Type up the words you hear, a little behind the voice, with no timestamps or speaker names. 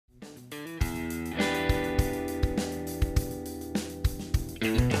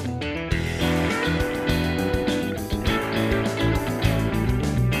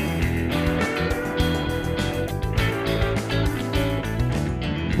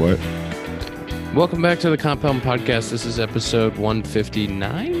What? Welcome back to the Compound Podcast. This is episode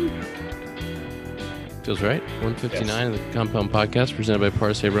 159. Feels right. 159 Yes. of the Compound Podcast, presented by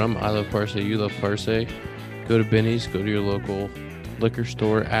Parse Rum. I love Parse. You love Parse. Go to Benny's. Go to your local liquor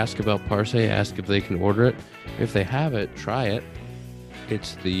store. Ask about Parse. Ask if they can order it. If they have it, try it.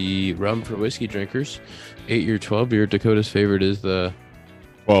 It's the rum for whiskey drinkers. 8-year, 12-year. Dakota's favorite is the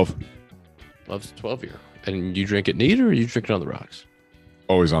 12. Loves the 12-year. And you drink it neat, or you drink it on the rocks?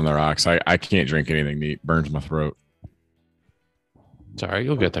 Always on the rocks. I can't drink anything neat. Burns my throat. Sorry,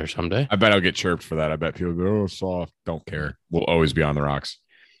 you'll get there someday. I bet I'll get chirped for that. I bet people go, oh, soft. Don't care. We'll always be on the rocks.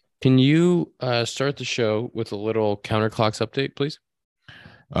 Can you start the show with a little counterclocks update, please?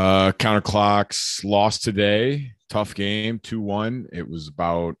 Counterclocks lost today. Tough game, 2-1. It was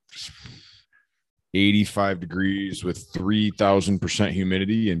about 85 degrees with 3,000%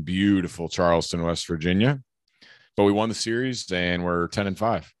 humidity in beautiful Charleston, West Virginia. But we won the series and we're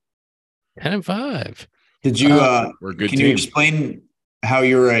 10-5. 10-5. Did you? We're a good can team. you explain how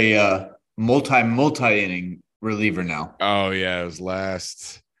you're a multi inning reliever now? Oh yeah, it was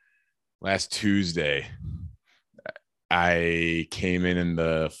last Tuesday. I came in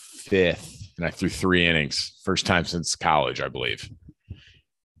the 5th and I threw 3 innings. First time since college, I believe.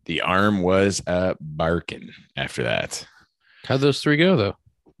 The arm was barking after that. How'd those 3 go,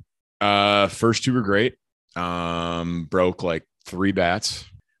 though? First 2 were great. Broke like 3 bats.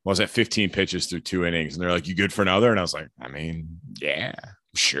 I was at 15 pitches through 2 innings, and they're like, "You good for another?" And I was like, "I mean, yeah,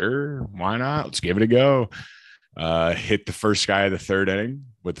 sure, why not? Let's give it a go." Hit the first guy of the 3rd inning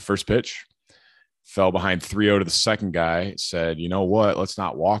with the first pitch. Fell behind 3-0 to the second guy. Said, "You know what? Let's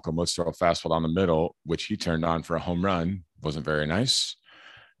not walk him. Let's throw a fastball down the middle," which he turned on for a home run. Wasn't very nice.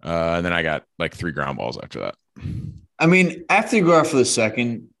 And then I got like 3 ground balls after that. I mean, after you go out for the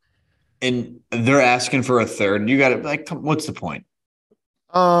second, and they're asking for a third, you got to like, what's the point?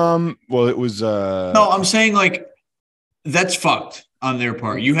 Well, it was No, I'm saying like that's fucked on their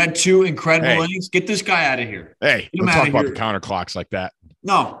part. You had 2 incredible innings. Get this guy out of here. Hey, Get him don't outta talk about here. the counterclocks like that.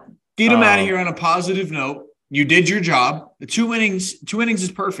 No, get him out of here on a positive note. You did your job. The 2 innings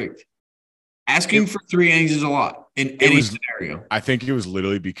is perfect. Asking for 3 innings is a lot in any scenario. I think it was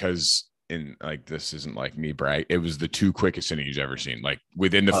literally because this isn't like me brag. It was the 2 quickest innings you've ever seen. Like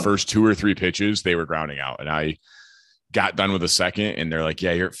within the first 2 or 3 pitches, they were grounding out. And I got done with the second and they're like,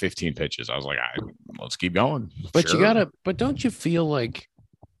 "Yeah, you're at 15 pitches." I was like, let's keep going. But Sure. but don't you feel like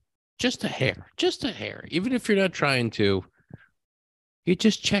just a hair, even if you're not trying to, you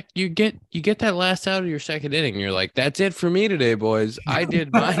just check, you get that last out of your second inning. And you're like, "That's it for me today, boys. I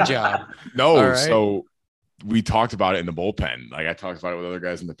did my job." No, All right. So we talked about it in the bullpen. Like I talked about it with other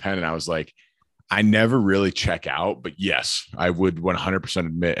guys in the pen, and I was like, I never really check out, but yes, I would 100%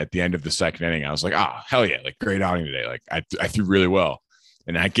 admit at the end of the second inning, I was like, hell yeah, like great outing today. Like I threw really well.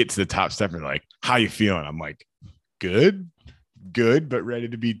 And I get to the top step and like, "How you feeling?" I'm like, good, but ready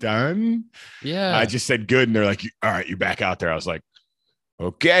to be done. Yeah. I just said good. And they're like, "All right, you're back out there." I was like,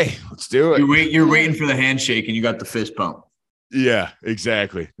 okay, let's do it. You're waiting for the handshake and you got the fist bump. Yeah,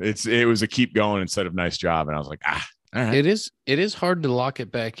 exactly. It was a keep going instead of nice job. And I was like, all right. It is hard to lock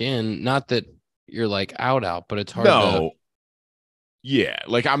it back in. Not that you're like out, but it's hard. No. Yeah.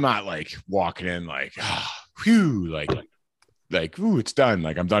 Like I'm not like walking in like, whew, like, ooh, it's done.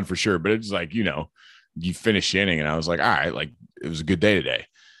 Like I'm done for sure. But it's like, you finish the inning and I was like, all right, like it was a good day today.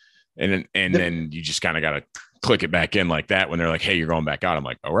 And then you just kind of got to click it back in like that when they're like, "Hey, you're going back out." I'm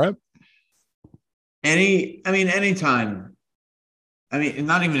like, all right. Anytime. I mean,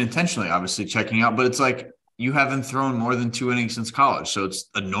 not even intentionally, obviously checking out, but it's like you haven't thrown more than 2 innings since college. So it's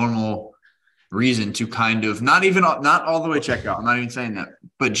a normal reason to kind of not all the way check out. I'm not even saying that,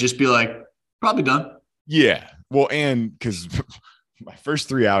 but just be like, probably done. Yeah. Well, and because my first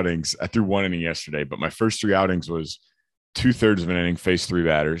 3 outings, I threw 1 inning yesterday, but my first 3 outings was 2/3 of an inning, faced 3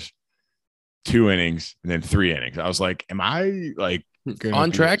 batters, 2 innings, and then 3 innings. I was like, am I like on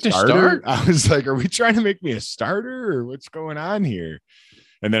track to start? I was like, are we trying to make me a starter or what's going on here?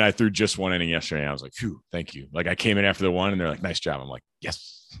 And then I threw just 1 inning yesterday. And I was like, phew, thank you. Like I came in after the 1 and they're like, "Nice job." I'm like,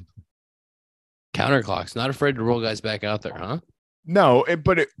 yes. Counterclocks. Not afraid to roll guys back out there, huh? No,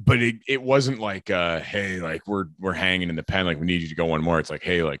 but it wasn't like, hey, like we're hanging in the pen. Like we need you to go 1 more. It's like,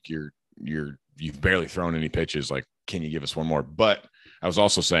 hey, like you've barely thrown any pitches. Like, can you give us 1 more? But I was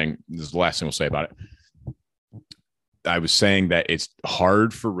also saying, this is the last thing we'll say about it. I was saying that it's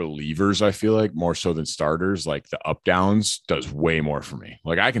hard for relievers, I feel like, more so than starters. Like the up downs does way more for me.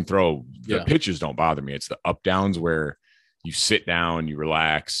 Like I can throw, the pitches don't bother me. It's the up downs where you sit down, you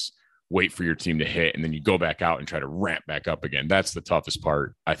relax, wait for your team to hit, and then you go back out and try to ramp back up again. That's the toughest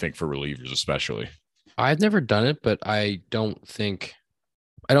part, I think, for relievers especially. I've never done it, but I don't think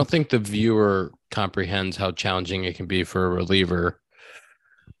I don't think the viewer comprehends how challenging it can be for a reliever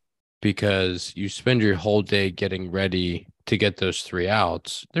because you spend your whole day getting ready to get those 3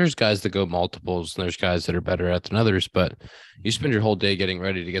 outs. There's guys that go multiples and there's guys that are better at than others, but you spend your whole day getting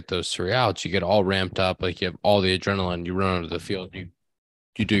ready to get those 3 outs. You get all ramped up, like you have all the adrenaline, you run onto the field, you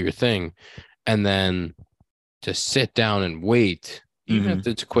do your thing. And then to sit down and wait, even if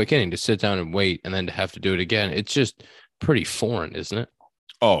it's a quick inning, to sit down and wait and then to have to do it again, it's just pretty foreign, isn't it?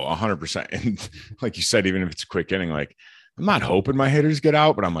 Oh, 100%. And like you said, even if it's a quick inning, like I'm not hoping my hitters get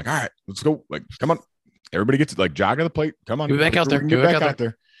out, but I'm like, all right, let's go. Like, come on. Everybody gets like jog to the plate. Come on. Get back out there. Get back out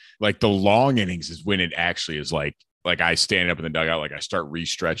there. Like the long innings is when it actually is like I stand up in the dugout, like I start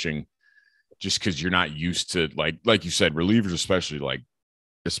re-stretching just because you're not used to like you said, relievers, especially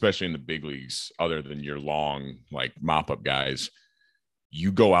in the big leagues, other than your long, like mop-up guys,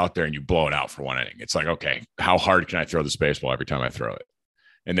 you go out there and you blow it out for 1 inning. It's like, okay, how hard can I throw this baseball every time I throw it?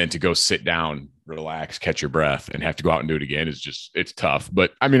 And then to go sit down, relax, catch your breath, and have to go out and do it again is just, it's tough.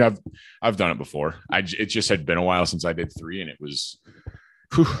 But I mean, I've done it before. It just had been a while since I did 3, and it was,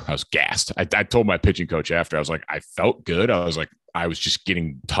 I was gassed. I told my pitching coach after, I was like, I felt good. I was like, I was just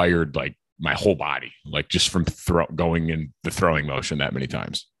getting tired, like my whole body, like just from going in the throwing motion that many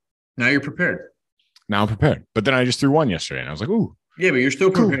times. Now you're prepared. Now I'm prepared. But then I just threw 1 yesterday, and I was like, ooh. Yeah, but you're still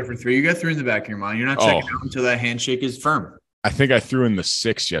prepared for 3. You got 3 in the back of your mind. You're not checking out until that handshake is firm. I think I threw in the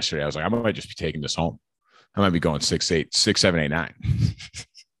 6 yesterday. I was like, I might just be taking this home. I might be going 6, 7, 8, 9.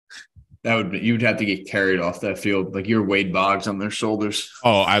 You would have to get carried off that field. Like you're Wade Boggs on their shoulders.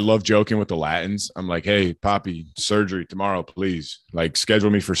 Oh, I love joking with the Latins. I'm like, hey, Poppy, surgery tomorrow, please. Like, schedule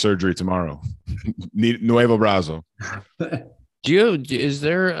me for surgery tomorrow. Nuevo brazo. Is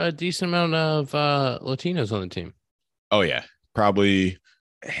there a decent amount of Latinos on the team? Oh, yeah. Probably.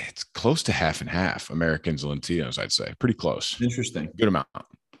 It's close to half and half Americans and Latinos, I'd say. Pretty close. Interesting. Good amount.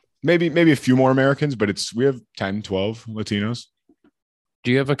 Maybe a few more Americans, but we have 10, 12 Latinos.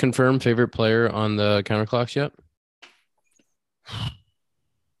 Do you have a confirmed favorite player on the counterclocks yet?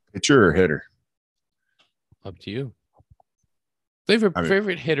 Pitcher or hitter? Up to you.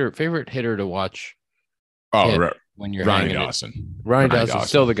 Favorite hitter to watch. Oh, when you're Ronnie Dawson. Ronnie Dawson,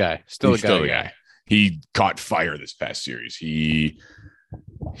 still the guy. Still the guy. He caught fire this past series. He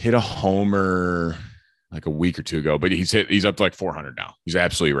hit a homer like a week or 2 ago, but he's up to like 400 now. He's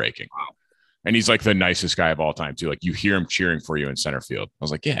absolutely raking. Wow. And he's like the nicest guy of all time too. Like you hear him cheering for you in center field. I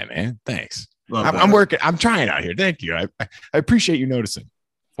was like, yeah, man, thanks. I'm working. I'm trying out here. Thank you. I appreciate you noticing.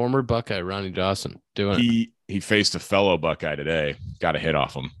 Former Buckeye Ronnie Dawson doing it. He faced a fellow Buckeye today, got a hit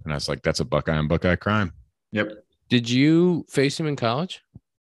off him. And I was like, that's a Buckeye on Buckeye crime. Yep. Did you face him in college?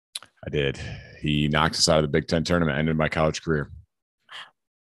 I did. He knocked us out of the Big Ten tournament, ended my college career.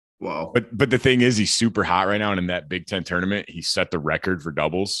 Wow. But the thing is, he's super hot right now. And in that Big Ten tournament, he set the record for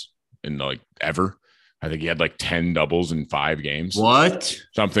doubles in like ever. I think he had like 10 doubles in 5 games. What?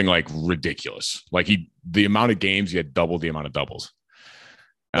 Something like ridiculous. Like the amount of games, he had double the amount of doubles.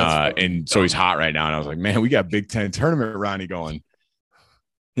 And so he's hot right now. And I was like, man, we got Big Ten tournament Ronnie going.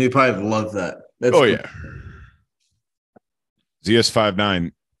 He probably loved that. Yeah.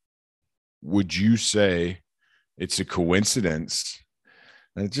 ZS59, would you say it's a coincidence?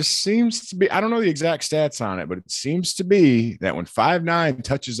 And it just seems to be, I don't know the exact stats on it, but it seems to be that when 5'9"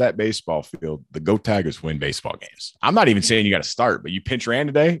 touches that baseball field, the Go Tigers win baseball games. I'm not even saying you got to start, but you pinch ran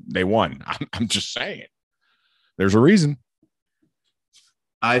today, they won. I'm just saying. There's a reason.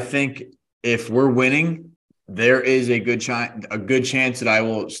 I think if we're winning, there is a good chance that I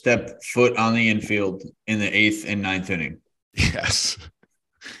will step foot on the infield in the 8th and 9th inning. Yes.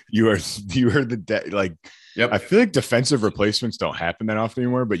 You are like, yep. I feel like defensive replacements don't happen that often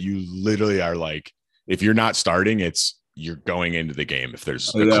anymore, but you literally are like, if you're not starting, you're going into the game if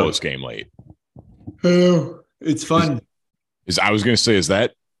there's a close game late. Oh, it's fun. I was going to say, is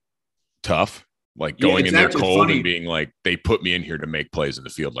that tough? Like going in there cold and being like, they put me in here to make plays in the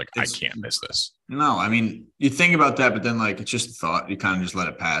field. Like, I can't miss this. No, I mean, you think about that, but then like, it's just a thought. You kind of just let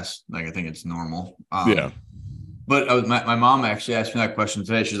it pass. Like, I think it's normal. Yeah. But my mom actually asked me that question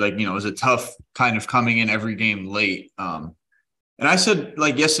today. She's like, is it tough kind of coming in every game late? And I said,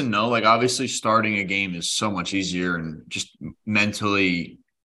 like, yes and no. Like, obviously starting a game is so much easier and just mentally,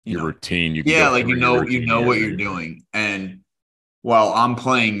 your routine. You know what you're doing. And while I'm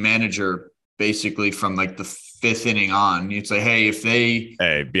playing manager basically from like the 5th inning on, you'd say, hey, if they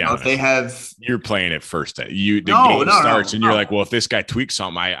you're playing it first. The game starts and you're like, well, if this guy tweaks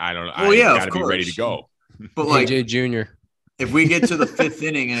something, I don't know. I got to be ready to go. But like AJ Jr. If we get to the 5th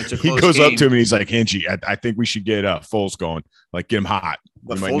inning and it's a close he goes game, up to him and he's like, Angie, I think we should get Foles going. Like, get him hot.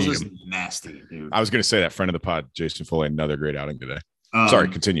 But Foles is nasty, dude. I was going to say that friend of the pod, Jason Foley, another great outing today. Sorry,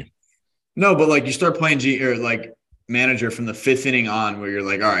 continue. No, but like you start playing manager from the 5th inning on, where you're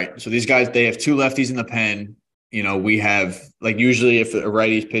like, all right, so these guys, they have 2 lefties in the pen. We have, like, usually if a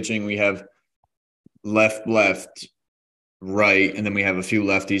righty's pitching, we have left, right, and then we have a few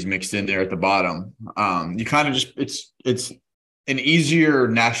lefties mixed in there at the bottom. You kind of just it's an easier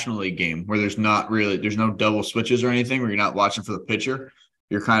National League game where there's no double switches or anything, where you're not watching for the pitcher.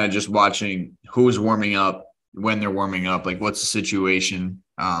 You're kind of just watching who's warming up, when they're warming up, like what's the situation.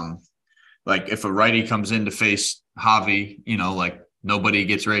 Like if a righty comes in to face Javi, like nobody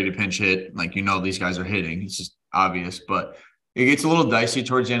gets ready to pinch hit. Like, these guys are hitting. It's just obvious, but it gets a little dicey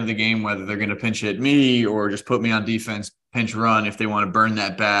towards the end of the game, whether they're going to pinch hit me or just put me on defense, pinch run if they want to burn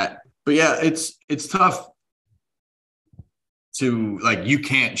that bat. But yeah, it's tough to, like, you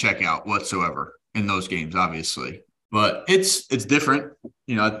can't check out whatsoever in those games, obviously, but it's different.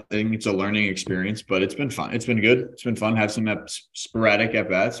 I think it's a learning experience, but it's been fun. It's been good. It's been fun. Have some sporadic at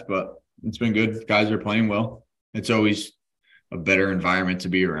bats, but it's been good. Guys are playing well. It's always a better environment to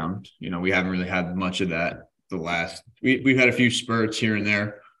be around. We haven't really had much of that. We've had a few spurts here and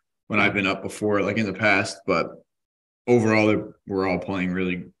there when I've been up before, like in the past, but overall we're all playing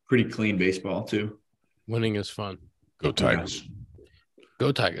really pretty clean baseball too. Winning is fun. Go Tigers.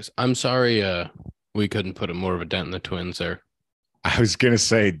 Go Tigers. I'm sorry we couldn't put more of a dent in the Twins there. I was gonna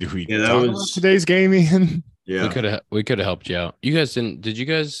say, do we talk about today's game, Ian? Yeah. We could have helped you out. You guys didn't. Did you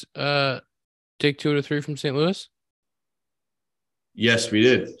guys take 2 out of 3 from St. Louis? Yes, we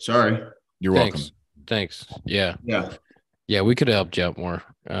did. Sorry. You're welcome. Thanks. Yeah. Yeah. We could have helped you out more.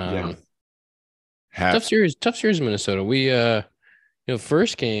 Tough series in Minnesota. We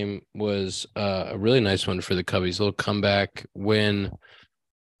first game was a really nice one for the Cubbies. A little comeback win.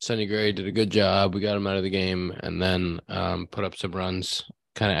 Sonny Gray did a good job. We got him out of the game, and then put up some runs,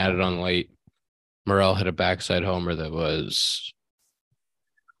 kind of added on late. Morel hit a backside homer that was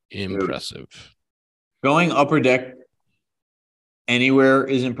impressive. Going upper deck anywhere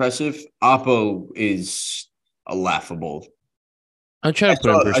is impressive. Oppo is a laughable. I'm trying to put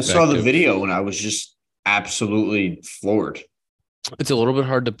it in perspective. I saw the video and I was just absolutely floored. It's a little bit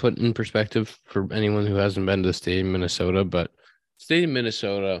hard to put in perspective for anyone who hasn't been to the stadium, Minnesota, but stadium,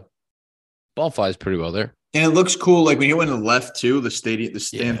 Minnesota, ball flies pretty well there. And it looks cool. Like when you hit one to the left too, the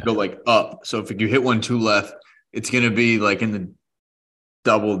stands go like up. So if you hit one too left, it's going to be like in the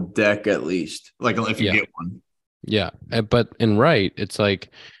double deck at least. Like if you get one. Yeah. But in right, it's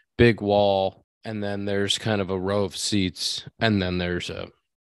like big wall. And then there's kind of a row of seats. And then there's a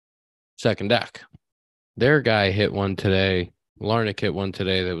second deck. Their guy hit one today. Larnick hit one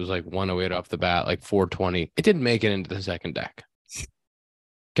today that was like 108 off the bat, like 420. It didn't make it into the second deck.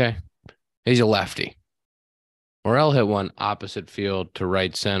 Okay. He's a lefty. Morel hit one opposite field to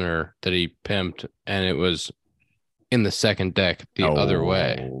right center that he pimped, and it was in the second deck the other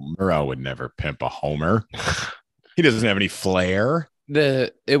way. Morel would never pimp a homer. He doesn't have any flair.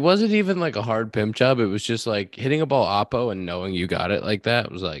 It wasn't even like a hard pimp job. It was just like hitting a ball oppo and knowing you got it like that.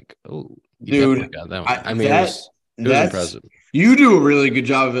 It was like, oh, dude, got that one. It was impressive. You do a really good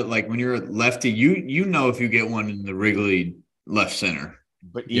job of it. Like when you're a lefty, you know if you get one in the Wrigley left center.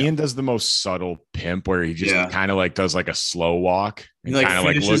 But Ian does the most subtle pimp where he just kind of like does like a slow walk and kind of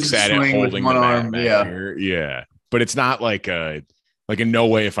like looks at it holding one arm. Yeah. But it's not like in no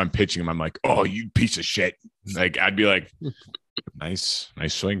way if I'm pitching him, I'm like, oh, you piece of shit. Like I'd be like, nice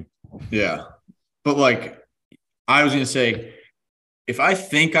swing. Yeah. But like I was gonna say, if I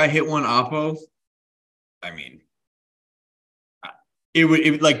think I hit one oppo, I mean,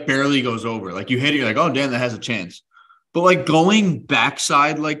 it like barely goes over. Like you hit it, you're like, oh damn, that has a chance. But like going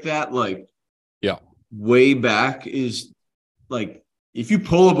backside like that, like way back is like if you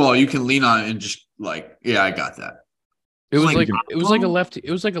pull a ball, you can lean on it and just like, yeah, I got that. It was like a lefty.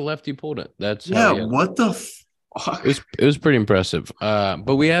 It was like a lefty pulled it. That's what the fuck? It was pretty impressive.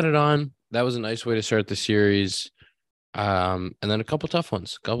 But we added on. That was a nice way to start the series. And then a couple tough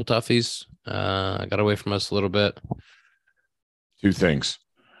ones, a couple toughies. Got away from us a little bit. 2 things.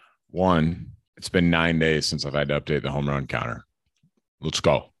 One, it's been 9 days since I've had to update the home run counter. Let's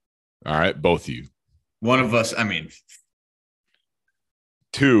go. All right, both of you. One of us, I mean.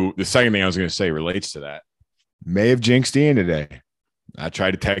 2, the second thing I was going to say relates to that. May have jinxed Ian today. I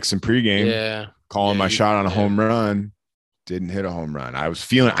tried to text him pregame, calling my shot on a home run. Didn't hit a home run. I was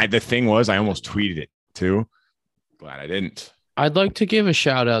feeling the thing was I almost tweeted it too. Glad I didn't. I'd like to give a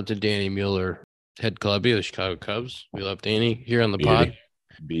shout out to Danny Mueller, head clubby of the Chicago Cubs. We love Danny here on the pod.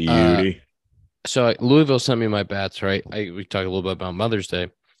 Beauty. So Louisville sent me my bats, right? We talked a little bit about Mother's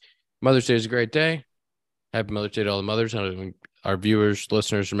Day. Mother's Day is a great day. Happy Mother's Day to all the mothers. Our viewers,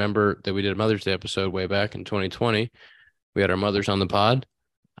 listeners remember that we did a Mother's Day episode way back in 2020. We had our mothers on the pod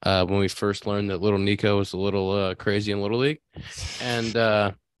when we first learned that little Nico was a little crazy in Little League.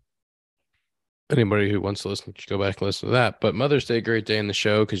 And anybody who wants to listen, should go back and listen to that. But Mother's Day, great day in the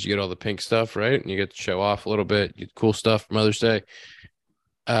show because you get all the pink stuff, right? And you get to show off a little bit. You get cool stuff for Mother's Day.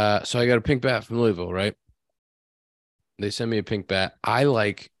 So I got a pink bat from Louisville, right? They send me a pink bat. I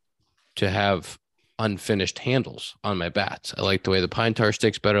like to have unfinished handles on my bats. I like the way the pine tar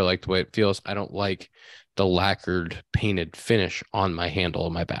sticks better. I like the way it feels. I don't like the lacquered painted finish on my handle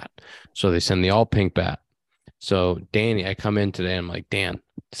of my bat. So they send the all pink bat. So Danny, I come in today. I'm like, Dan,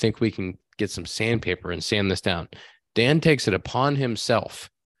 think we can get some sandpaper and sand this down. Dan takes it upon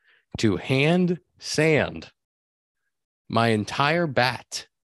himself to hand sand my entire bat.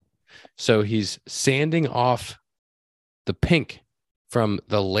 So he's sanding off the pink from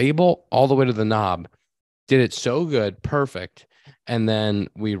the label all the way to the knob. Did it so good, perfect. And then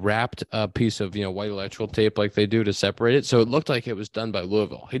we wrapped a piece of, white electrical tape like they do to separate it. So it looked like it was done by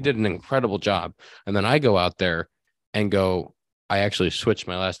Louisville. He did an incredible job. And then I go out there and I actually switched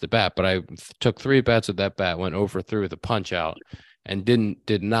my last at bat, but I took 3 bats at that bat, went over through with a punch out and I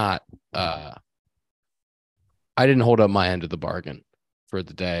didn't hold up my end of the bargain for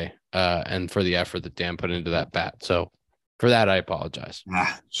the day and for the effort that Dan put into that bat. So for that, I apologize.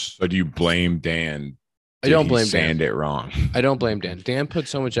 So do you blame Dan? I don't blame Dan. Dan. It wrong. I don't blame Dan. Dan put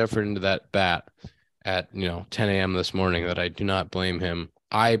so much effort into that bat at 10 a.m. this morning that I do not blame him.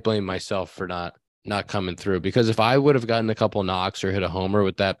 I blame myself for not coming through, because if I would have gotten a couple knocks or hit a homer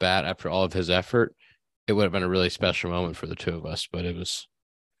with that bat after all of his effort, it would have been a really special moment for the two of us. But I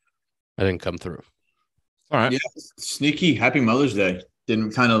didn't come through. All right. Yeah, sneaky. Happy Mother's Day.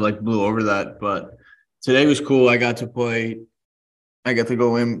 Didn't kind of blew over that, but today was cool. I got to go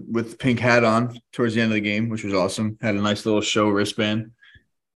in with the pink hat on towards the end of the game, which was awesome. Had a nice little show wristband.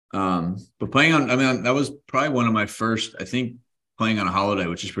 But playing on, that was probably one of my first, I think, playing on a holiday,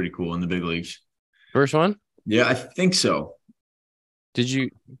 which is pretty cool in the big leagues. First one? Yeah, I think so. Did you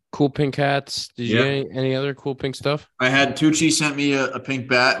cool pink hats? Did you get any other cool pink stuff? I had Tucci sent me a pink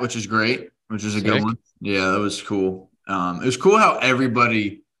bat, which is great, which is a good one. Yeah, that was cool. It was cool how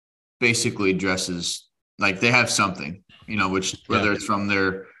everybody basically dresses like they have something, whether it's from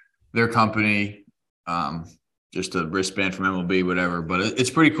their company, just a wristband from MLB, whatever. But it's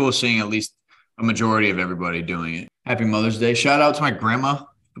pretty cool seeing at least a majority of everybody doing it. Happy Mother's Day. Shout out to my grandma.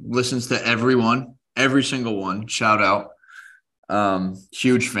 Listens to everyone, every single one. Shout out.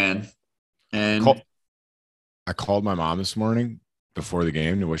 Huge fan. And I called my mom this morning before the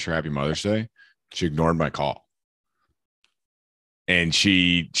game to wish her happy Mother's Day. She ignored my call. And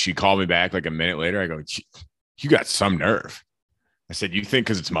she called me back like a minute later. I go, you got some nerve. I said, you think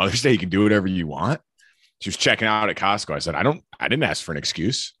because it's Mother's Day, you can do whatever you want? She was checking out at Costco. I said, I didn't ask for an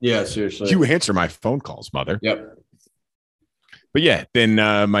excuse. Yeah, seriously. You answer my phone calls, mother. Yep. But yeah, then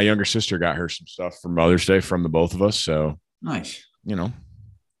my younger sister got her some stuff for Mother's Day from the both of us. So nice. It's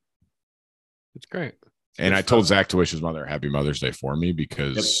great. And I told Zach to wish his mother a happy Mother's Day for me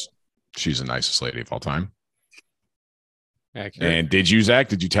because she's the nicest lady of all time. Accurate. And did you, Zach?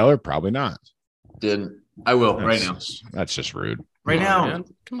 Did you tell her? Probably not. Didn't. I will right now. That's just rude. Right now. Man.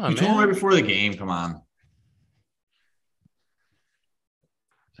 Come on, you told me right before the game. Come on.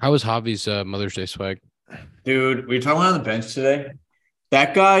 How was Javi's Mother's Day swag? Dude, we were talking on the bench today.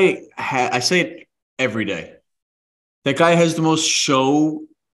 That guy, I say it every day. That guy has the most show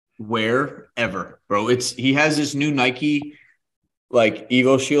wear ever, bro. He has this new Nike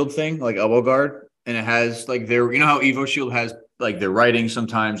Evo Shield thing, elbow guard, and it has how Evo Shield has their writing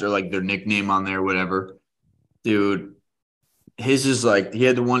sometimes or their nickname on there, whatever. Dude, his is he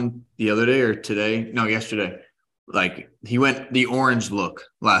had the one the other day or today, no, yesterday. He went the orange look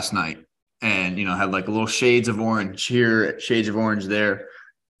last night and, had a little shades of orange here, shades of orange there.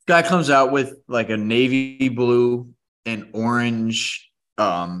 Guy comes out with a navy blue and orange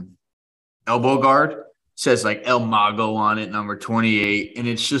elbow guard, says El Mago on it, number 28. And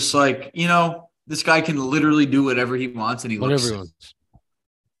it's just this guy can literally do whatever he wants and he looks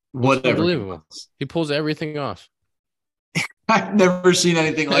whatever. Unbelievable. He pulls everything off. I've never seen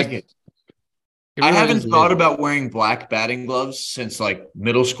anything like it. I haven't thought about wearing black batting gloves since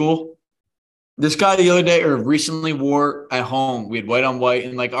middle school. This guy the other day or recently wore at home. We had white on white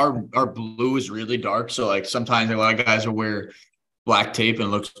and our blue is really dark. So sometimes a lot of guys will wear black tape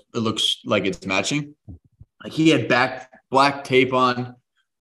and it looks like it's matching. He had black tape on,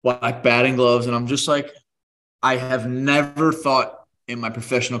 black batting gloves. And I'm just I have never thought in my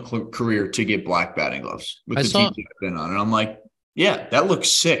professional career to get black batting gloves with the team I've been on. And I'm yeah, that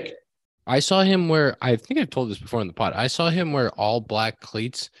looks sick. I saw him wear, I think I've told this before in the pod. I saw him wear all black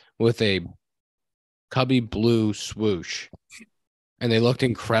cleats with a Cubby blue swoosh. And they looked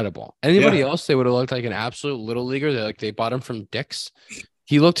incredible. Anybody else, they would have looked like an absolute little leaguer. They bought him from Dick's.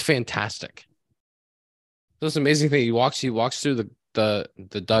 He looked fantastic. That's an amazing thing. He walks through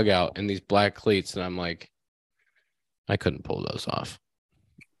the dugout in these black cleats, and I'm like, I couldn't pull those off.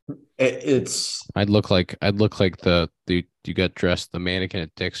 I'd look like the you got dressed, the mannequin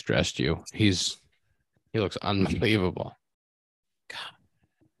at Dick's dressed you. He looks unbelievable. God.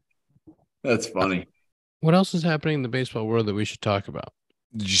 That's funny. What else is happening in the baseball world that we should talk about?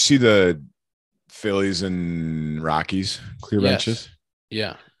 Did you see the Phillies and Rockies clear benches?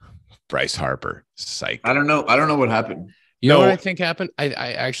 Yeah. Bryce Harper, psych. I don't know what happened. You know what I think happened?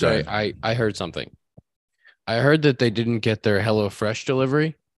 I heard something. I heard that they didn't get their HelloFresh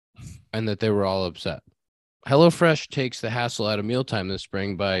delivery and that they were all upset. HelloFresh takes the hassle out of mealtime this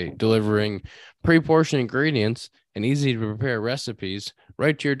spring by delivering pre-portioned ingredients and easy to prepare recipes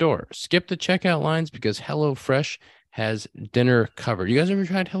right to your door. Skip the checkout lines because HelloFresh has dinner covered. You guys ever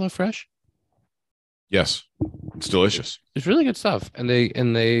tried HelloFresh? Yes, it's delicious. It's really good stuff, and they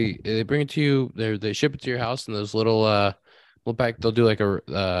bring it to you. They ship it to your house in those little pack. They'll do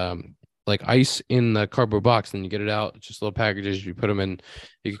like ice in the cardboard box, and you get it out. It's just little packages. You put them in.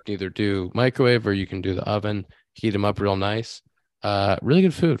 You can either do microwave or you can do the oven. Heat them up real nice. Really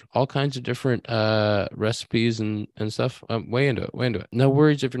good food. All kinds of different recipes and stuff. Way into it. No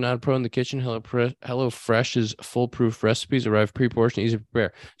worries if you're not a pro in the kitchen. HelloFresh's foolproof recipes arrive pre-portioned, easy to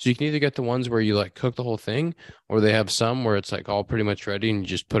prepare. So you can either get the ones where you like cook the whole thing, or they have some where it's like all pretty much ready and you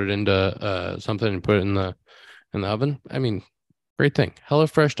just put it into something and put it in the oven. I mean, great thing.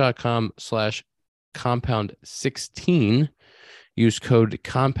 HelloFresh.com/compound16. Use code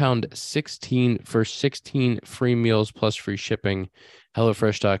compound16 for 16 free meals plus free shipping.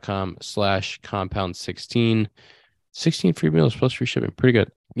 HelloFresh.com/compound16. 16 free meals plus free shipping. Pretty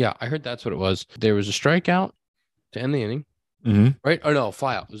good. Yeah, I heard that's what it was. There was a strikeout to end the inning. Mm-hmm. Right? Oh, no,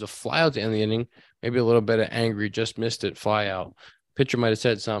 fly out. It was a fly out to end the inning. Maybe a little bit of angry, just missed it, fly out. Pitcher might have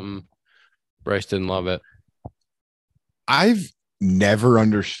said something. Bryce didn't love it. I've never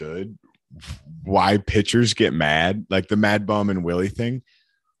understood why pitchers get mad, like the Mad Bum and Willie thing.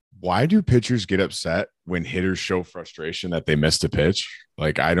 Why do pitchers get upset when hitters show frustration that they missed a pitch?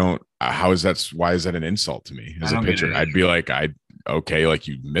 Like, why is that an insult to me as a pitcher? I'd be like, okay, like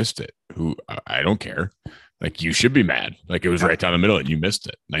you missed it. I don't care. Like, you should be mad. Like, it was right down the middle and you missed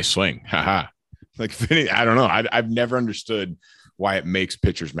it. Nice swing. Haha. Like, I don't know. I've never understood why it makes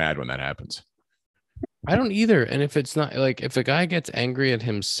pitchers mad when that happens. I don't either. And if it's not like, if a guy gets angry at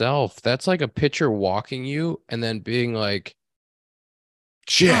himself, that's like a pitcher walking you and then being like,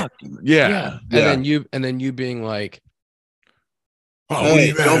 shit. Yeah. And then you being like, oh, what are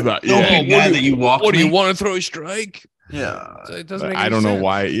you mad about? Don't be mad that you walked. What do you want to throw a strike? Yeah. So it doesn't make I don't know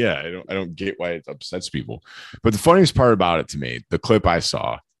why. Yeah. I don't get why it upsets people. But the funniest part about it to me, the clip I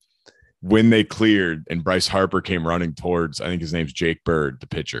saw when they cleared and Bryce Harper came running towards, I think his name's Jake Bird, the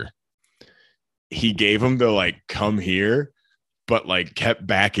pitcher. He gave him the like, come here, but like kept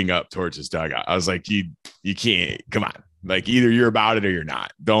backing up towards his dugout. I was like, you can't, come on. Like, either you're about it or you're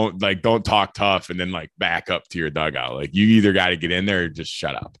not. Don't talk tough and then like back up to your dugout. Like, you either got to get in there or just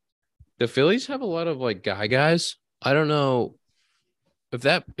shut up. The Phillies have a lot of like guys. I don't know if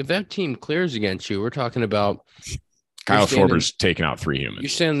that team clears against you. We're talking about Kyle Schwarber's taking out 3 humans. You're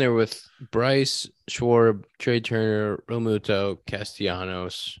standing there with Bryce, Schwarb, Trey Turner, Romuto,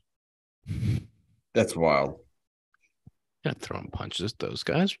 Castellanos. That's wild. Not throwing punches at those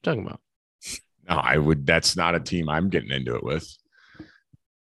guys. We're talking about. No, that's not a team I'm getting into it with.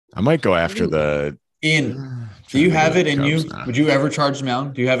 I might go after the. Ian, do you have it in you? Would you ever charge the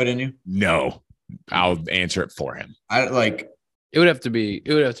mound? Do you have it in you? No, I'll answer it for him. It would have to be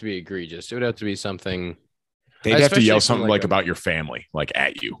egregious. It would have to be something. They'd have to yell something like about your family, like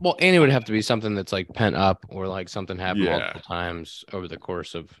at you. Well, and it would have to be something that's like pent up or like something happened multiple times over the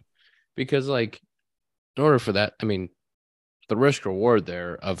course of, because like in order for that, I mean, the risk reward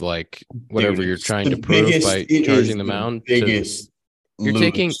there of like whatever you're trying to prove by charging the mound. You're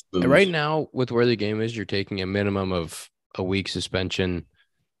taking right now with where the game is, you're taking a minimum of a week suspension,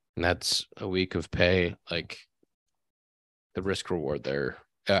 and that's a week of pay. Like the risk reward there,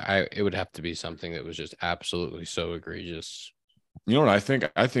 it would have to be something that was just absolutely so egregious. You know what I think?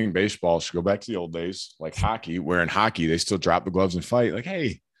 I think baseball should go back to the old days, like hockey, where in hockey they still drop the gloves and fight. Like,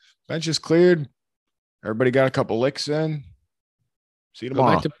 hey, bench is cleared. Everybody got a couple licks in. See you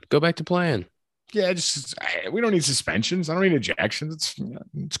tomorrow. Go back to playing. Yeah, we don't need suspensions. I don't need ejections.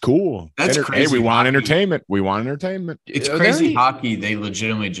 It's cool. That's crazy. Hey, we want entertainment. It's crazy hockey. They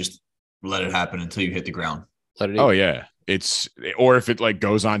legitimately just let it happen until you hit the ground. Oh yeah. it's or if it like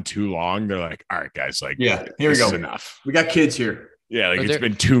goes on too long, they're like, all right, guys, like Yeah, here we this go. is enough. We got kids here. Yeah, like it's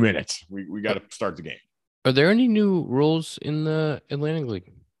been 2 minutes. We got to start the game. Are there any new rules in the Atlantic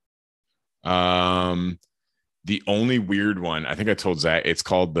League? The only weird one, I think I told Zack, it's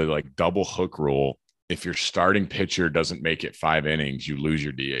called the like double hook rule. If your starting pitcher doesn't make it 5 innings, you lose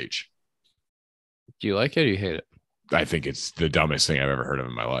your DH. Do you like it or you hate it? I think it's the dumbest thing I've ever heard of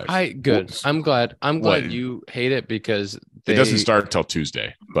in my life. Good. Whoops. I'm glad you hate it because it doesn't start till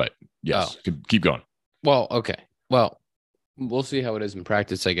Tuesday, but yes, keep going. Well, okay. Well, we'll see how it is in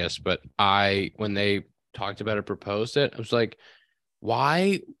practice, I guess. But when they talked about it, proposed it, I was like,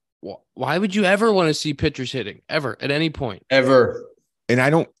 why would you ever want to see pitchers hitting ever at any point? Ever. And I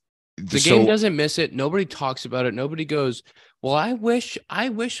don't, the game doesn't miss it. Nobody talks about it. Nobody goes, well, I wish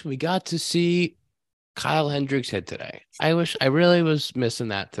we got to see Kyle Hendricks hit today. I really was missing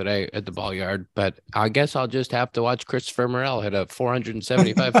that today at the ball yard, but I guess I'll just have to watch Christopher Morel hit a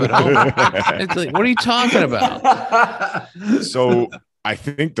 475-foot home. It's like, what are you talking about? So I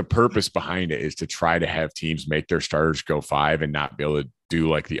think the purpose behind it is to try to have teams make their starters go 5 and not be able to do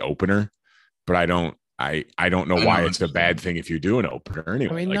like the opener. But I don't know why it's a bad thing if you do an opener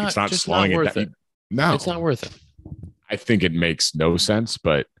anyway. I mean, like it's not just slowing not it down. it. No, it's not worth it. I think it makes no sense,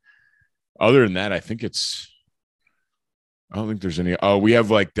 but other than that, I don't think there's any. Oh, we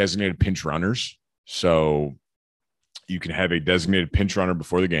have like designated pinch runners. So you can have a designated pinch runner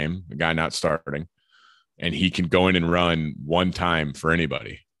before the game, the guy not starting, and he can go in and run one time for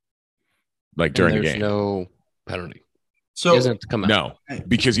anybody, like during the game. There's no penalty. So he doesn't have to come out. No,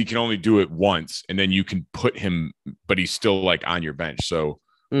 because he can only do it once, and then you can put him, but he's still like on your bench. So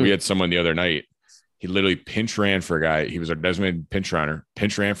we had someone the other night. He literally pinch ran for a guy. He was our designated pinch runner.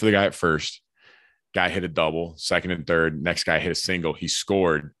 Pinch ran for the guy at first. Guy hit a double, second and third. Next guy hit a single. He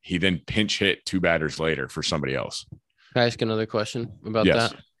scored. He then pinch hit 2 batters later for somebody else. Can I ask another question about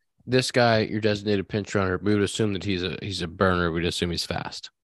that? This guy, your designated pinch runner, we would assume that he's a burner. We'd assume he's fast.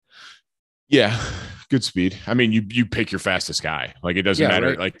 Yeah, good speed. I mean, you pick your fastest guy. Like it doesn't matter.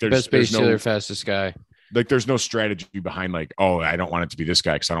 Right. Like there's no fastest guy. Like there's no strategy behind like, oh, I don't want it to be this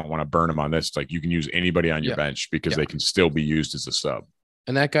guy because I don't want to burn him on this. It's like you can use anybody on your bench because they can still be used as a sub.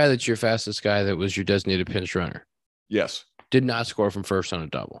 And that guy that's your fastest guy that was your designated pinch runner. Yes. Did not score from first on a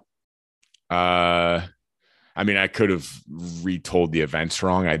double. I mean, I could have retold the events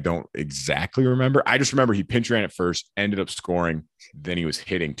wrong. I don't exactly remember. I just remember he pinch ran at first, ended up scoring. Then he was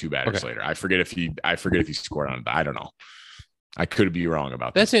hitting 2 batters later. I forget if he scored on it. I don't know. I could be wrong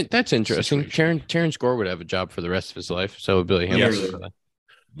about that. That's interesting. Terrence Gore would have a job for the rest of his life. So would Billy Hamilton. Yes.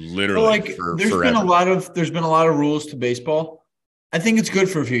 Literally. Like there's been a lot of rules to baseball. I think it's good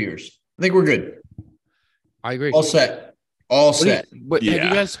for a few years. I think we're good. I agree. All set.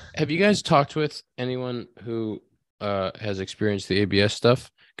 Have you guys talked with anyone who has experienced the ABS stuff?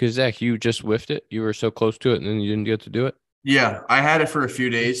 Because Zach, you just whiffed it. You were so close to it, and then you didn't get to do it. Yeah, I had it for a few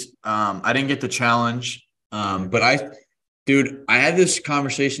days. I didn't get the challenge, but I had this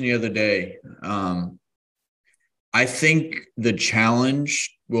conversation the other day. I think the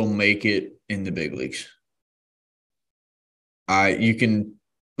challenge will make it in the big leagues. You can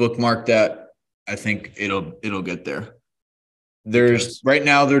bookmark that. I think it'll get there. Right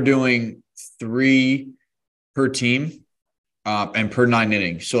now they're doing 3 per team, and per 9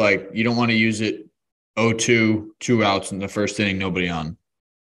 innings. So like you don't want to use it 0-2, 2 outs in the first inning, nobody on.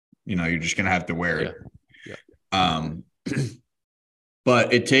 You're just gonna have to wear it. Yeah.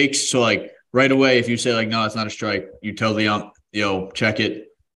 But it takes so like right away if you say like no, it's not a strike, you tell the ump, check it.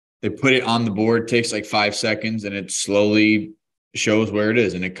 They put it on the board, takes like 5 seconds, and it slowly shows where it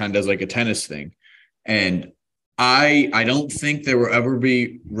is, and it kind of does like a tennis thing. And I don't think there will ever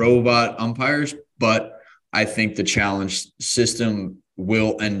be robot umpires, but I think the challenge system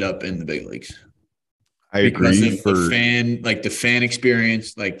will end up in the big leagues. I agree. The fan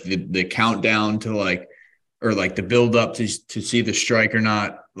experience, like the countdown to or the build up to see the strike or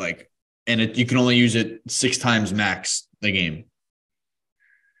not, and you can only use it 6 times max the game.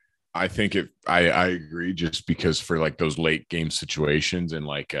 I think I agree, just because for like those late game situations and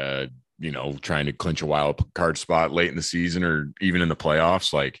trying to clinch a wild card spot late in the season or even in the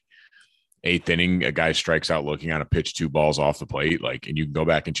playoffs, like 8th inning, a guy strikes out looking on a pitch 2 balls off the plate, and you can go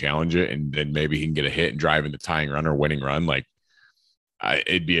back and challenge it, and then maybe he can get a hit and drive in the tying run or winning run.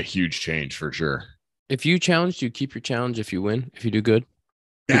 It'd be a huge change for sure. If you challenge, you keep your challenge. If you win, if you do good,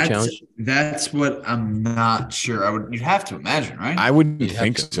 that's what I'm not sure. You'd have to imagine, right? I wouldn't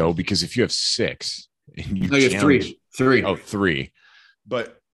think so, because if you have 6 and you have 3. Oh, 3.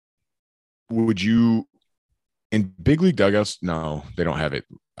 But would you in big league dugouts? No, they don't have it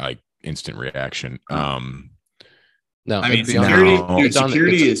like instant reaction. No, I mean, it'd be on security, No. dude, it's on the-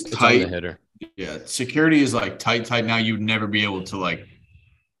 security it's- is it's on the tight. hitter. Yeah, security is like tight now. You'd never be able to like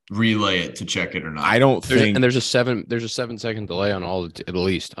relay it to check it or not. I don't think There's a 7-second delay on at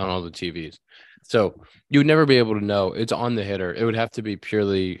least on all the TVs. So you would never be able to know. It's on the hitter. It would have to be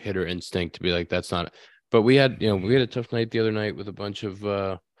purely hitter instinct to be like, that's not. But we had a tough night the other night with a bunch of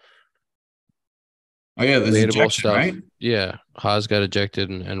oh yeah, there's debatable ejection, stuff. right? Yeah, Haas got ejected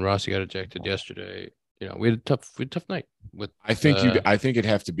and Rossi got ejected yesterday. We had a tough night with. I think it'd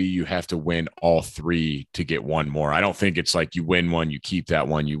have to be you have to win all three to get one more. I don't think it's like you win one, you keep that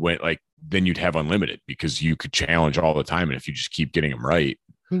one, you win, like then you'd have unlimited because you could challenge all the time, and if you just keep getting them right.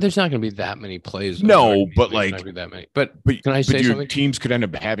 I mean, there's not going to be that many plays. No, but there's like not gonna be that many. But can I say your something? teams could end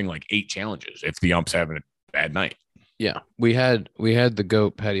up having like 8 challenges if the ump's having a bad night. Yeah, we had the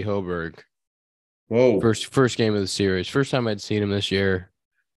GOAT Patty Hoberg. Whoa. First game of the series. First time I'd seen him this year.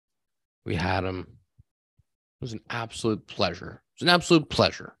 We had him. It was an absolute pleasure.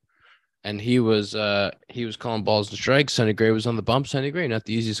 And he was calling balls and strikes. Sonny Gray was on the bump. Sonny Gray, not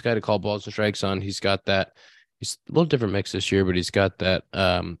the easiest guy to call balls and strikes on. He's got that. He's a little different mix this year, but he's got that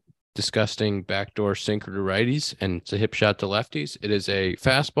disgusting backdoor sinker to righties, and it's a hip shot to lefties. It is a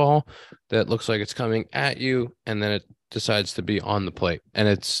fastball that looks like it's coming at you, and then it decides to be on the plate, and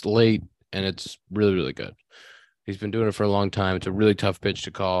it's late, and it's really, really good. He's been doing it for a long time. It's a really tough pitch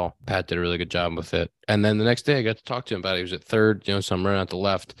to call. Pat did a really good job with it. And then the next day I got to talk to him about it. He was at third, so I'm running out the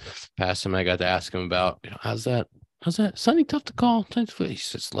left past him. I got to ask him about, how's that? Sonny tough to call?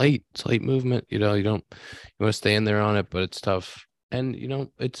 It's late. It's late movement. You want to stay in there on it, but it's tough. And,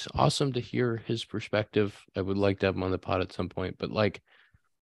 it's awesome to hear his perspective. I would like to have him on the pod at some point, but like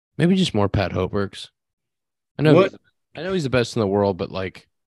maybe just more Pat Hobergs. I know he's the best in the world, but like,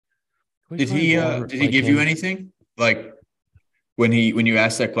 did he give you anything? Like when you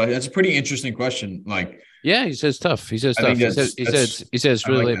asked that question? That's a pretty interesting question. Like, yeah, he says tough. He says tough. He says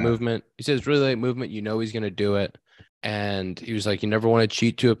really late movement. He says really late movement. He's going to do it. And he was like, you never want to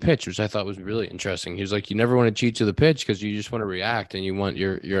cheat to a pitch, which I thought was really interesting. He was like, you never want to cheat to the pitch because you just want to react and you want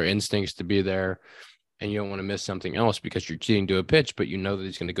your instincts to be there, and you don't want to miss something else because you're cheating to a pitch, but you know that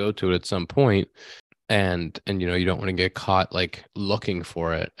he's going to go to it at some point. And you don't want to get caught like looking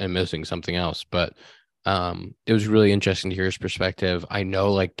for it and missing something else. But it was really interesting to hear his perspective. I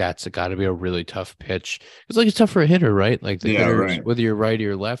know like that's got to be a really tough pitch. It's tough for a hitter, right? Like the hitters, right. Whether you're righty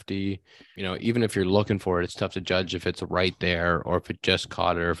or lefty, even if you're looking for it, it's tough to judge if it's right there or if it just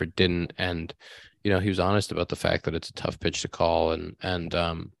caught it or if it didn't. And he was honest about the fact that it's a tough pitch to call,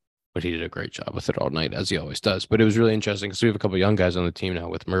 but he did a great job with it all night, as he always does. But it was really interesting because we have a couple of young guys on the team now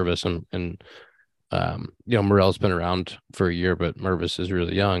with Mervis and Morel's been around for a year, but Mervis is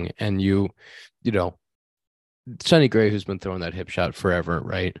really young. And Sonny Gray, who's been throwing that hip shot forever,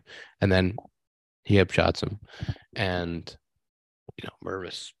 right? And then he hip shots him. And,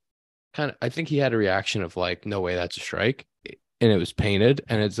 Mervis I think he had a reaction of like, no way, that's a strike. And it was painted.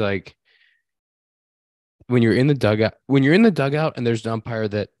 And it's like, when you're in the dugout and there's an umpire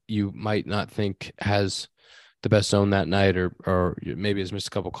that you might not think has the best zone that night, or maybe has missed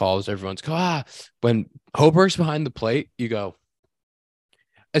a couple calls, everyone's when Hoberg's behind the plate, you go,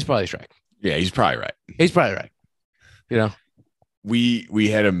 it's probably a strike. Yeah, he's probably right. We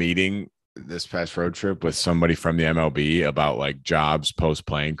had a meeting this past road trip with somebody from the MLB about like jobs post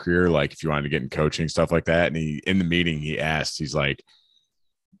playing career, like if you wanted to get in coaching, stuff like that. And in the meeting he asked, he's like,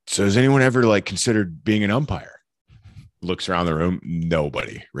 so has anyone ever like considered being an umpire? Looks around the room,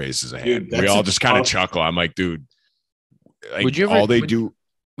 nobody raises a hand. Dude, we all just kind of chuckle. I'm like, dude, like would you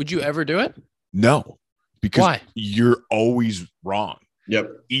ever do it? No, because why? You're always wrong.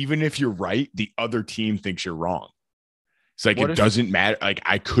 Yep. Even if you're right, the other team thinks you're wrong. It's like, it doesn't matter. Like,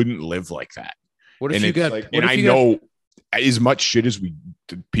 I couldn't live like that. What if you got, like, and I know as much shit as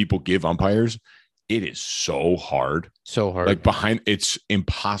people give umpires, it is so hard. Like it's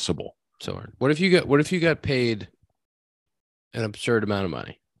impossible. So hard. What if you got paid an absurd amount of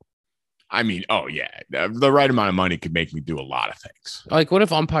money? I mean, oh yeah, the right amount of money could make me do a lot of things. Like, what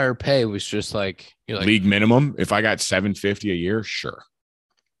if umpire pay was just like league minimum? If I got $750 a year, sure,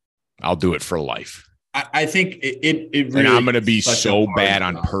 I'll do it for life. I think it really, and I'm going to be so bad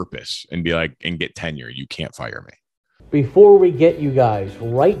on purpose and be like, and get tenure. You can't fire me. Before we get you guys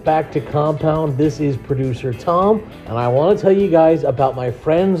right back to Compound, this is producer Tom, and I want to tell you guys about my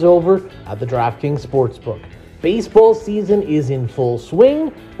friends over at the DraftKings Sportsbook. Baseball season is in full swing,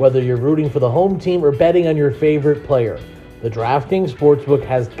 whether you're rooting for the home team or betting on your favorite player. The DraftKings Sportsbook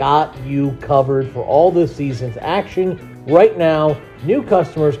has got you covered for all this season's action. Right now, new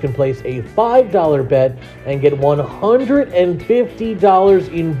customers can place a $5 bet and get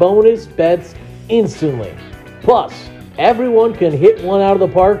 $150 in bonus bets instantly. Plus, everyone can hit one out of the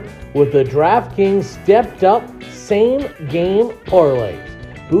park with the DraftKings stepped-up same-game parlays.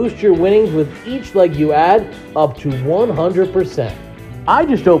 Boost your winnings with each leg you add up to 100%. I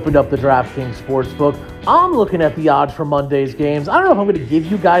just opened up the DraftKings Sportsbook. I'm looking at the odds for Monday's games. I don't know if I'm going to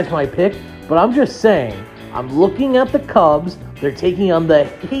give you guys my pick, but I'm just saying, I'm looking at the Cubs. They're taking on the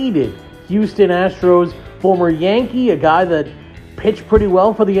hated Houston Astros. Former Yankee, a guy that pitched pretty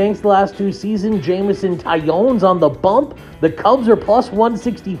well for the Yanks the last 2 seasons. Jameson Taillon's on the bump. The Cubs are plus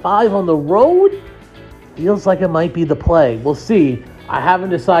 165 on the road. Feels like it might be the play. We'll see. I haven't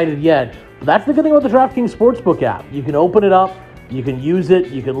decided yet. But that's the good thing about the DraftKings Sportsbook app. You can open it up. You can use it.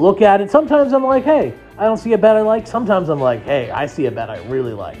 You can look at it. Sometimes I'm like, hey, I don't see a bet I like. Sometimes I'm like, hey, I see a bet I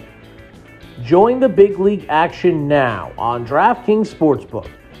really like. Join the big league action now on DraftKings Sportsbook.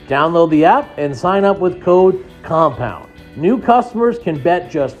 Download the app and sign up with code COMPOUND. New customers can bet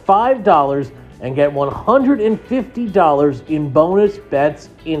just $5 and get $150 in bonus bets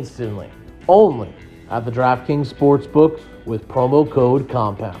instantly. Only at the DraftKings Sportsbook with promo code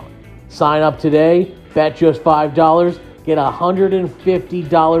COMPOUND. Sign up today, bet just $5, get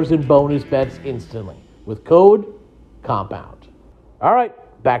 $150 in bonus bets instantly with code COMPOUND. All right,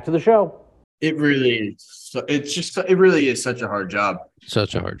 back to the show. It really is. It really is such a hard job.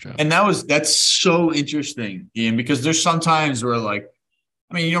 Such a hard job. And that's so interesting, Ian, because there's some times where, like,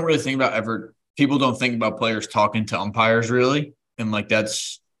 I mean, you don't really think about people don't think about players talking to umpires really. And like,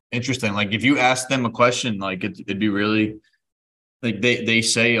 that's interesting. Like, if you ask them a question, like it'd be really like, they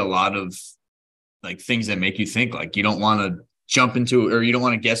say a lot of like things that make you think, like, you don't want to jump into, or you don't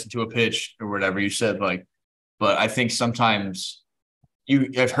want to guess into a pitch or whatever you said. Like, but I think sometimes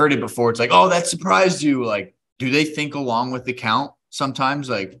I've heard it before. It's like, oh, that surprised you. Like, do they think along with the count? Sometimes,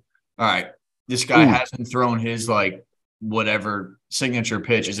 like, all right, this guy hasn't thrown his like whatever signature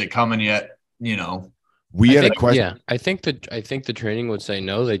pitch. Is it coming yet? You know, we had a question. Yeah, I think the training would say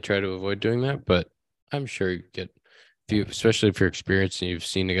no. They try to avoid doing that, but I'm sure you get, especially if you're experienced and you've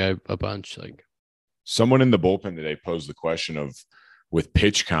seen a guy a bunch. Like, someone in the bullpen today posed the question of, with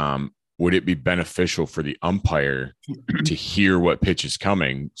PitchCom, would it be beneficial for the umpire to hear what pitch is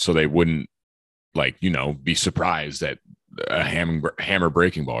coming so they wouldn't, like, you know, be surprised at a hammer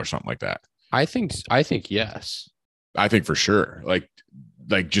breaking ball or something like that? I think yes. I think for sure. Like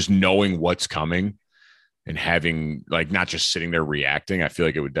just knowing what's coming and having, like, not just sitting there reacting, I feel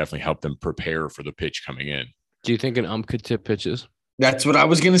like it would definitely help them prepare for the pitch coming in. Do you think an ump could tip pitches? That's what I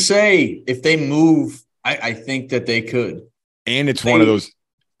was going to say. If they move, I think that they could. And it's one of those,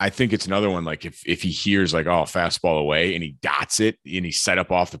 I think it's another one, like if he hears like, oh, fastball away, and he dots it and he's set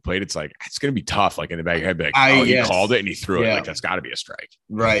up off the plate, it's like, it's going to be tough. Like in the back of your head, like, he called it and he threw it. Like, that's got to be a strike.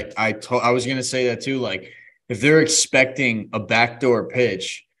 Right. I was going to say that too. Like, if they're expecting a backdoor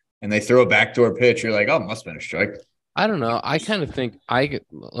pitch and they throw a backdoor pitch, you're like, oh, it must have been a strike. I don't know. I kind of think I'm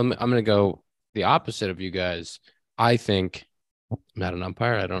going to go the opposite of you guys. I think, I'm not an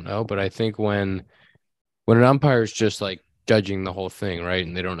umpire, I don't know, but I think when an umpire is just like judging the whole thing, right,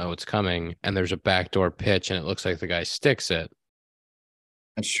 and they don't know what's coming, and there's a backdoor pitch and it looks like the guy sticks it.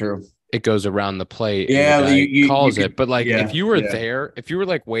 That's true. It goes around the plate. Yeah, and the guy calls it. But like, if you were there, if you were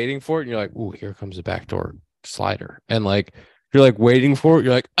like waiting for it, and you're like, "Ooh, here comes the backdoor slider," and like you're like waiting for it,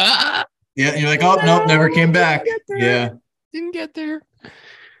 you're like, "Ah!" Yeah, you're like, "Oh nope, never came back." Yeah, didn't get there.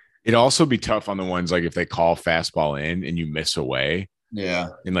 It'd also be tough on the ones like if they call fastball in and you miss away. Yeah.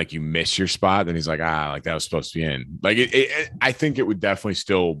 And like you miss your spot, then he's like, like that was supposed to be in. Like I think it would definitely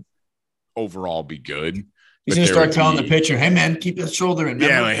still overall be good. He's gonna start telling the pitcher, "Hey man, keep that shoulder in."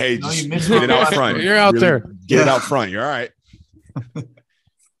 Yeah, like, hey, just get it out front. You're out there. Get it out front. You're all right.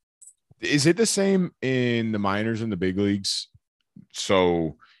 Is it the same in the minors and the big leagues?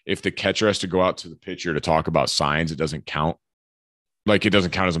 So if the catcher has to go out to the pitcher to talk about signs, it doesn't count. Like, it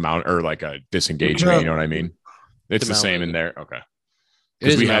doesn't count as a mount or like a disengagement. You know what I mean? It's the same in there. Okay.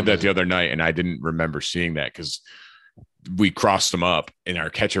 Because we had that the other night and I didn't remember seeing that because we crossed them up and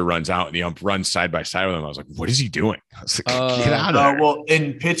our catcher runs out and the ump runs side by side with him. I was like, what is he doing? I was like, get out of there. Well,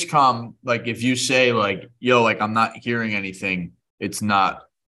 in PitchCom, like if you say like, yo, like I'm not hearing anything, it's not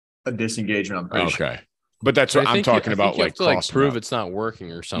a disengagement. I'm okay. But that's what I'm talking about. You have to like prove it's not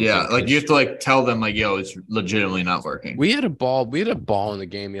working or something. Yeah, like you have to like tell them like, yo, it's legitimately not working. We had a ball in the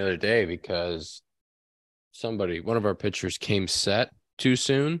game the other day because one of our pitchers came set too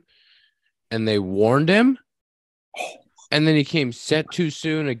soon and they warned him. And then he came set too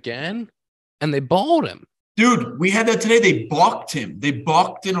soon again and they balled him. Dude, we had that today. They balked him. They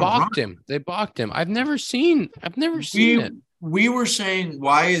balked in a run. They balked him. I've never seen it. We were saying,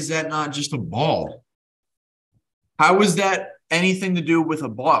 why is that not just a ball? How is that anything to do with a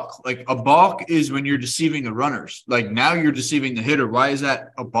balk. Like a balk is when you're deceiving the runners. Like now you're deceiving the hitter. Why is that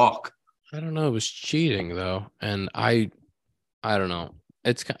a balk? I don't know. It was cheating though, and I don't know.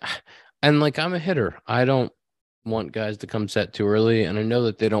 And like I'm a hitter. I don't want guys to come set too early, and I know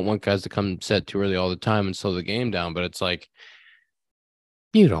that they don't want guys to come set too early all the time and slow the game down. But it's like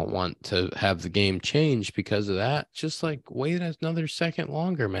you don't want to have the game change because of that. Just like wait another second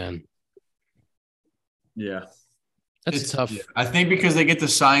longer, man. Yeah. That's tough. Yeah. I think because they get the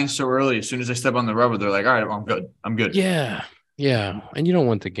sign so early, as soon as they step on the rubber, they're like, all right, I'm good. I'm good. Yeah. Yeah. And you don't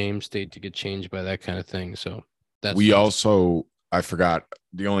want the game state to get changed by that kind of thing. So that's I forgot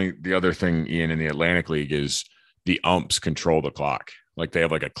the other thing, Ian, in the Atlantic League is the umps control the clock. Like they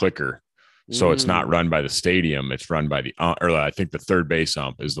have like a clicker. So it's not run by the stadium. It's run by I think the third base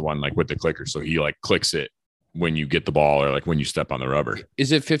ump is the one like with the clicker. So he like clicks it when you get the ball or like when you step on the rubber.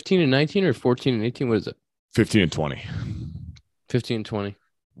 Is it 15 and 19 or 14 and 18? What is it? 15 and 20. 15 and 20.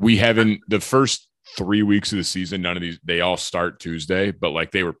 We haven't the first 3 weeks of the season. None of these, they all start Tuesday, but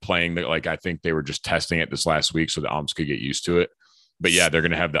like they were playing like, I think they were just testing it this last week so the umps could get used to it. But yeah, they're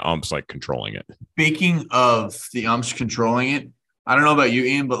going to have the umps like controlling it. Speaking of the umps controlling it, I don't know about you,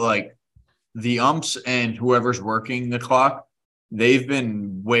 Ian, but like the umps and whoever's working the clock, they've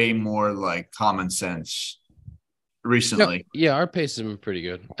been way more like common sense recently. Yeah, our pace has been pretty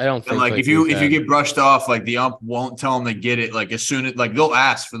good. I don't think and like if you get brushed off, like the ump won't tell them they get it. Like as soon as like they'll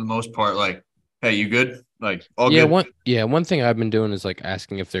ask for the most part, like, hey, you good? Like all good. One thing I've been doing is like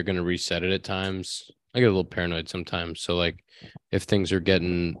asking if they're gonna reset it at times. I get a little paranoid sometimes. So like if things are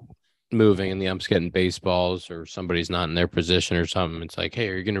getting moving and the ump's getting baseballs or somebody's not in their position or something, it's like, hey,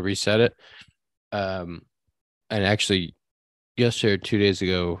 are you gonna reset it? And actually yesterday or 2 days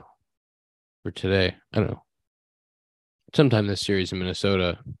ago or today, I don't know. Sometime this series in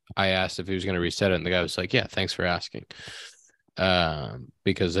Minnesota, I asked if he was going to reset it, and the guy was like, yeah, thanks for asking.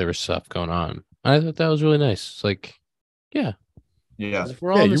 Because there was stuff going on. I thought that was really nice. It's like, yeah. If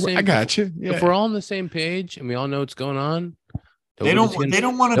we're all I got you. Yeah. If we're all on the same page and we all know what's going on, they don't want to do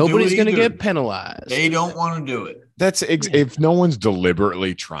it. Nobody's going to get penalized. They don't want to do it. That's if no one's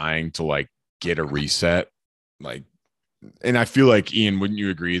deliberately trying to like get a reset, like, and I feel like, Ian, wouldn't you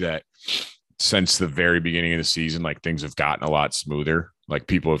agree that since the very beginning of the season, like things have gotten a lot smoother. Like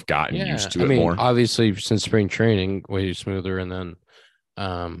people have gotten used to it more. Obviously, since spring training, way smoother. And then,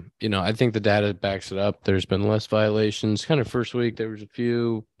 I think the data backs it up. There's been less violations. Kind of first week, there was a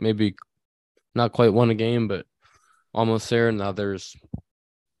few, maybe not quite one a game, but almost there. Now there's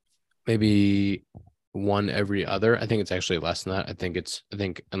maybe one every other. I think it's actually less than that. I think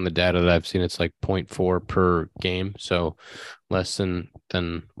in the data that I've seen, it's like 0.4 per game. So less than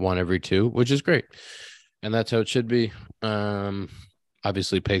one every two, which is great. And that's how it should be.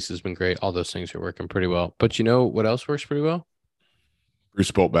 Obviously pace has been great. All those things are working pretty well. But you know what else works pretty well?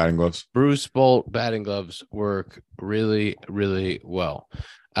 Bruce Bolt batting gloves. Bruce Bolt batting gloves work really, really well.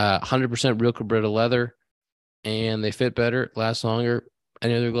 100% real Cabrita leather, and they fit better, last longer.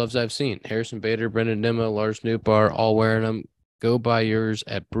 Any other gloves I've seen. Harrison Bader, Brendan Nimmo, Lars Nootbaar, all wearing them. Go buy yours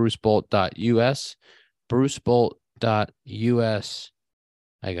at brucebolt.us. Brucebolt.us.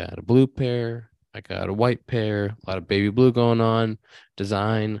 I got a blue pair. I got a white pair. A lot of baby blue going on.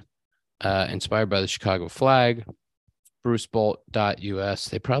 Design inspired by the Chicago flag. brucebolt.us.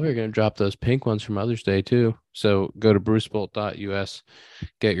 They probably are going to drop those pink ones for Mother's Day too. So go to brucebolt.us.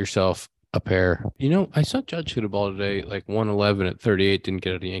 Get yourself a pair. I saw Judge hit a ball today, like 111 at 38, didn't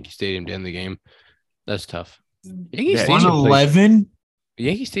get out of Yankee Stadium to end the game. That's tough. 111?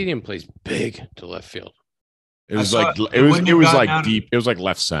 Yankee Stadium plays big to left field. It was like deep. It was like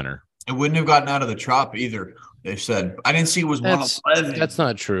left center. It wouldn't have gotten out of the Trop either. They said I didn't see it was 111. That's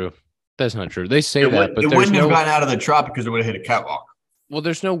not true. That's not true. They say but it wouldn't have gotten out of the Trop because it would have hit a catwalk. Well,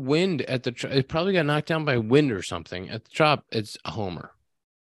 there's no wind at the. It probably got knocked down by wind or something. At the Trop, it's a homer.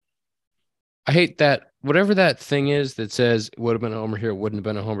 I hate that. Whatever that thing is that says it would have been a homer here, it wouldn't have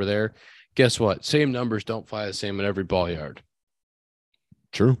been a homer there. Guess what? Same numbers don't fly the same at every ball yard.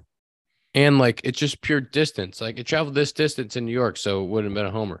 True. And like it's just pure distance. Like it traveled this distance in New York, so it wouldn't have been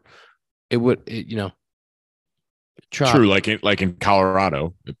a homer. True. Like in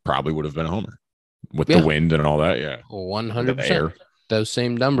Colorado, it probably would have been a homer with the wind and all that. Yeah, 100%. Those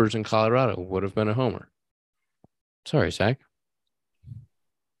same numbers in Colorado would have been a homer. Sorry, Zack.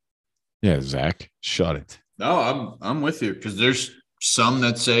 Yeah, Zack, shut it. No, I'm with you because there's some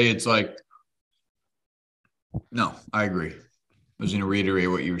that say it's like. No, I agree. I was going to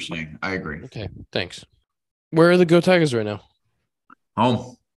reiterate what you were saying. I agree. Okay, thanks. Where are the Go Tigers right now?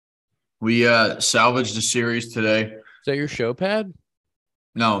 Home. We salvaged the series today. Is that your show pad?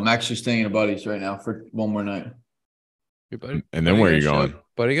 No, I'm actually staying at a buddy's right now for one more night. Your buddy, And then where are you going?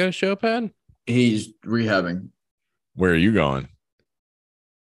 Buddy got a show pad? He's rehabbing. Where are you going?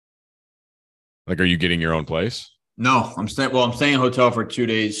 Like, are you getting your own place? No, I'm staying. Well, I'm staying in a hotel for 2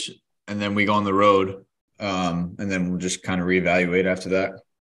 days, and then we go on the road. And then we'll just kind of reevaluate after that,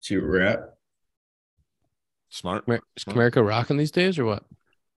 see where we're at. Smart. Is Comerica rocking these days or what?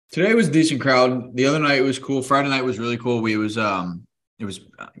 Today was a decent crowd. The other night was cool. Friday night was really cool. It was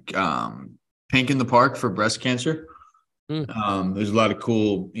Pink in the Park for breast cancer. There's a lot of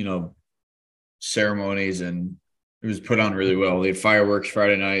cool, ceremonies, and it was put on really well. They had fireworks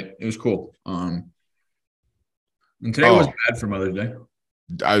Friday night. It was cool. And today wasn't bad for Mother's Day.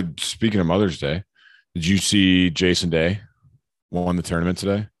 Speaking of Mother's Day, did you see Jason Day won the tournament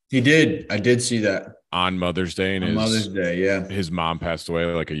today? He did. I did see that. On Mother's Day. And Mother's Day, yeah. His mom passed away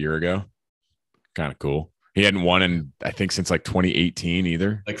like a year ago. Kind of cool. He hadn't won in, I think, since like 2018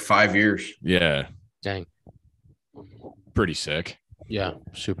 either. Like 5 years. Yeah. Dang. Pretty sick. Yeah,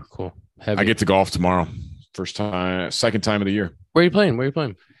 super cool. Heavy. I get to golf tomorrow. Second time of the year. Where are you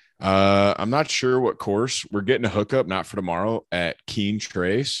playing? I'm not sure what course. We're getting a hookup, not for tomorrow, at Keene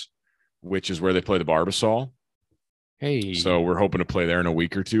Trace, which is where they play the Barbasol. Hey. So we're hoping to play there in a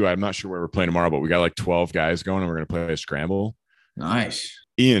week or two. I'm not sure where we're playing tomorrow, but we got like 12 guys going, and we're going to play a scramble. Nice.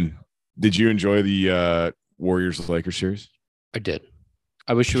 Ian, did you enjoy the Warriors-Lakers series? I did.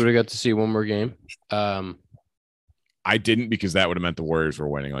 I wish you would have got to see one more game. I didn't, because that would have meant the Warriors were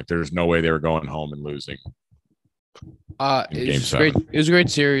winning. Like, there's no way they were going home and losing. It was great. It was a great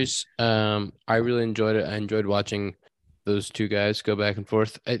series. I really enjoyed it. I enjoyed watching those two guys go back and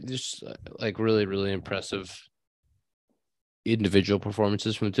forth. Just like really, really impressive individual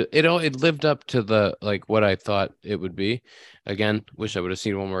performances from the two. It lived up to the what I thought it would be. Again, wish I would have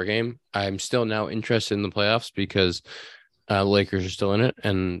seen one more game. I'm still now interested in the playoffs because the Lakers are still in it,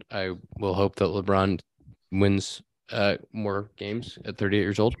 and I will hope that LeBron wins more games at 38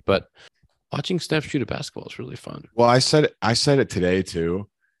 years old. But watching Steph shoot a basketball is really fun. Well, I said it today too,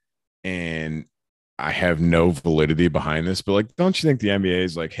 and I have no validity behind this, but don't you think the NBA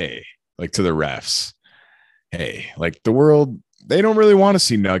is hey, to the refs, hey, the world, they don't really want to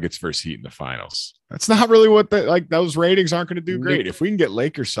see Nuggets versus Heat in the finals. That's not really what those ratings aren't going to do great. If we can get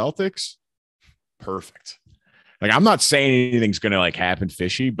Lakers Celtics, perfect. I'm not saying anything's going to happen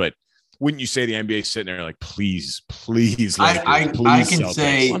fishy, but wouldn't you say the NBA is sitting there please, Lakers, I can Celtics.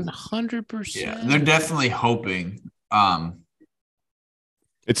 say 100%. Yeah, they're definitely hoping.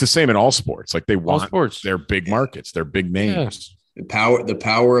 It's the same in all sports. They want sports. Their big markets, their big names. Yeah. The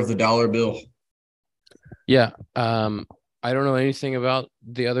power of the dollar bill. Yeah. I don't know anything about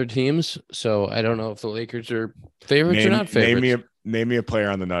the other teams, so I don't know if the Lakers are favorites or not favorites. Name me a player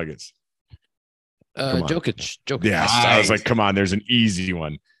on the Nuggets. Jokic. Yes, nice. I was like, come on, there's an easy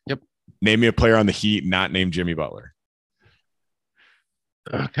one. Yep. Name me a player on the Heat not named Jimmy Butler.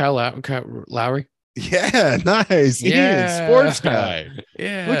 Kyle Lowry. Yeah, nice. Yeah, sports guy.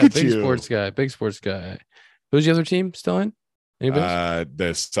 Yeah, look at big you. Big sports guy. Who's the other team still in? Anybody?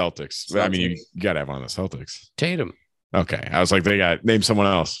 The Celtics. I mean, you got to have one on the Celtics. Tatum. Okay, I was like, they got name someone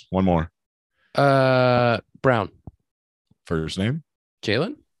else. One more. Brown. First name?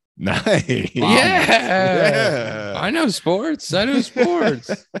 Jalen. Nice. Wow. Yeah. I know sports.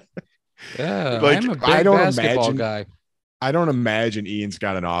 Yeah, I'm a big basketball guy. I don't imagine Ian's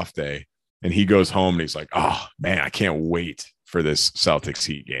got an off day and he goes home and he's like, oh man, I can't wait for this Celtics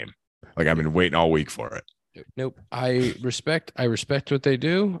Heat game. I've been waiting all week for it. Nope. I respect what they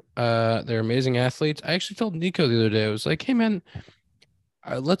do. They're amazing athletes. I actually told Nico the other day, I was like, hey man,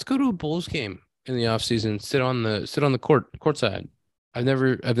 let's go to a Bulls game in the off season. Sit on the courtside. I've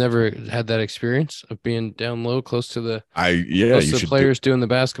never had that experience of being down low, close to the players doing the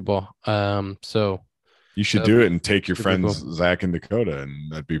basketball. So you should do it and take your friends Zack and Dakota,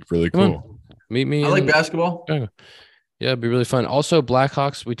 and that'd be really cool. Meet me. I like basketball. Yeah, it'd be really fun. Also,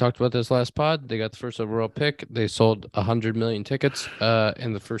 Blackhawks, we talked about this last pod. They got the first overall pick. They sold 100 million tickets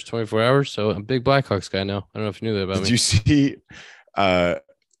in the first 24 hours. So I'm a big Blackhawks guy now. I don't know if you knew that about me. Did you see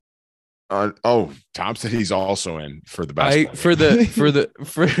Tom said he's also in for the basketball. For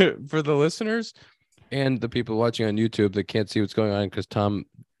the listeners and the people watching on YouTube that can't see what's going on because Tom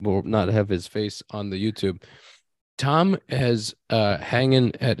will not have his face on the YouTube. Tom has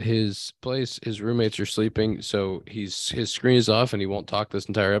hanging at his place. His roommates are sleeping, so his screen is off and he won't talk this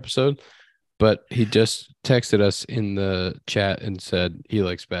entire episode. But he just texted us in the chat and said he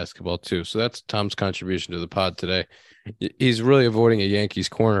likes basketball too. So that's Tom's contribution to the pod today. He's really avoiding a Yankees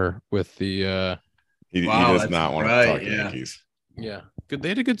corner with the. He does not want to talk Yankees. Yeah, good. They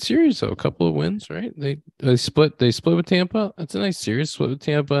had a good series though. A couple of wins, right? They split. They split with Tampa. That's a nice series. Split with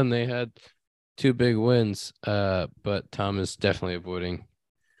Tampa, and they had 2 big wins. But Tom is definitely avoiding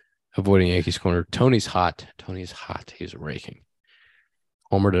Yankees corner. Tony's hot. He's raking.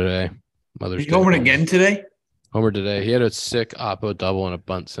 Homer today. Mother's Day. Homer again today? Homer today. He had a sick oppo double and a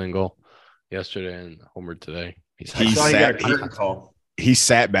bunt single yesterday, and Homer today. He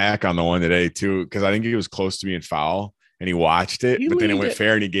sat back on the one today too, because I think he was close to being foul, and he watched it, but then it went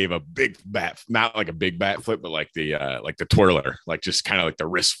fair, and he gave a big bat, not like a big bat flip, but like the twirler, like just kind of like the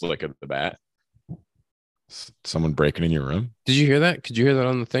wrist flick of the bat. Someone breaking in your room? Did you hear that? Could you hear that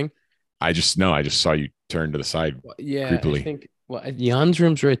on the thing? I just saw you turn to the side. Yeah, creepily. I think. Well, Jan's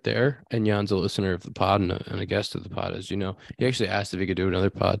room's right there, and Jan's a listener of the pod and a guest of the pod, as you know. He actually asked if he could do another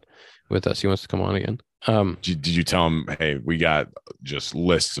pod with us. He wants to come on again. Did you tell him, hey, we got just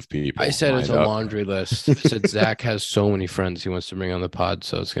lists of people? I said it's a laundry list. I said Zack has so many friends he wants to bring on the pod,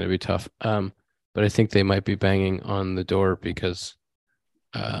 so it's going to be tough. But I think they might be banging on the door because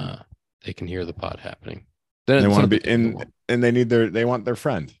they can hear the pod happening. Then they want to be in, and they want their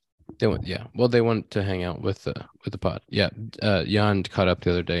friend. They want to hang out with the pod. Yeah, Jan caught up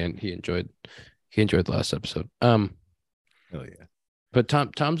the other day, and he enjoyed the last episode. Hell yeah. But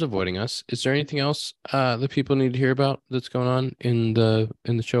Tom's avoiding us. Is there anything else that people need to hear about that's going on in the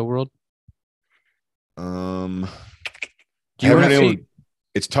show world?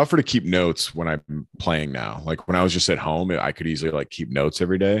 It's tougher to keep notes when I'm playing now. Like when I was just at home, I could easily like keep notes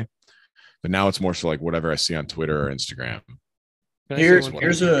every day. But now it's more so like whatever I see on Twitter or Instagram. Here's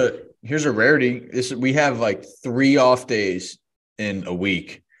a rarity. We have like 3 off days in a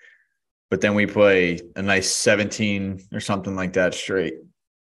week, but then we play a nice 17 or something like that straight.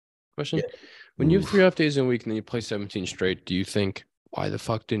 Question: yeah. When you have 3 off days in a week and then you play 17 straight, do you think, why the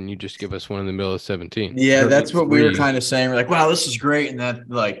fuck didn't you just give us one in the middle of 17? Yeah, that's what we were kind of saying. We're like, wow, this is great, and that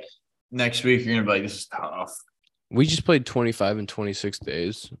like next week you're gonna be like, this is tough. We just played 25 and 26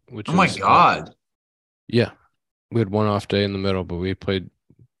 days, which my god, yeah. We had 1 off day in the middle, but we played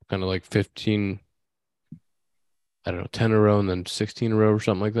kind of like 15, 10 in a row and then 16 in a row or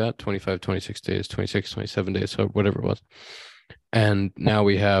something like that. 25, 26 days, 26, 27 days, so whatever it was. And now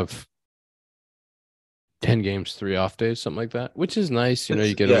we have 10 games, 3 off days, something like that, which is nice.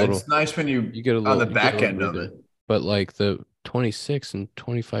 You get a little. It's nice when you get a little on the back end of it. But like the 26 and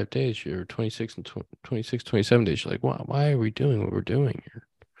 25 days, you're 26 and 26, 27 days. You're like, why are we doing what we're doing here?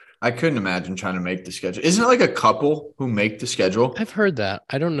 I couldn't imagine trying to make the schedule. Isn't it like a couple who make the schedule? I've heard that.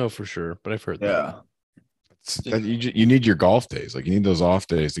 I don't know for sure, but I've heard that. Yeah. You need your golf days. Like you need those off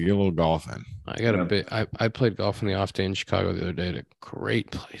days to get a little golf in. I played golf on the off day in Chicago the other day at a great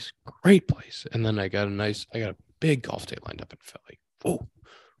place. And then I got a big golf day lined up in Philly. Oh,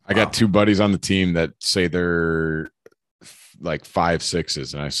 I got 2 buddies on the team that say they're like 5,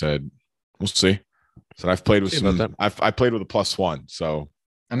 6s. And I said, we'll see. So I've played with some, I played with a +1. So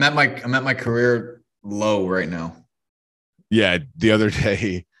I'm at my career low right now. Yeah. The other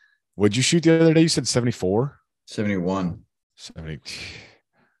day, what'd you shoot the other day? You said 74? 71. 70.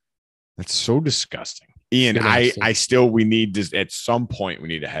 That's so disgusting. Ian, we need to, at some point, we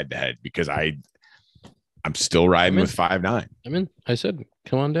need a head-to-head because I'm still riding with 5'9". I'm in. I said,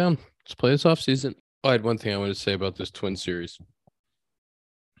 come on down. Let's play this off season. I had one thing I wanted to say about this twin series.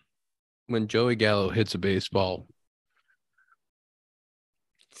 When Joey Gallo hits a baseball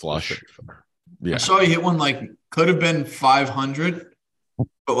flush. Yeah. I saw he hit one like could have been 500,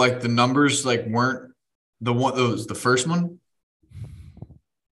 but like the numbers like weren't the one. That was the first one.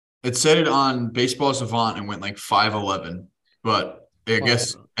 It said it on Baseball Savant and went like 511, but I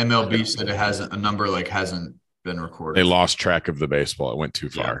guess MLB said it hasn't been recorded. They lost track of the baseball. It went too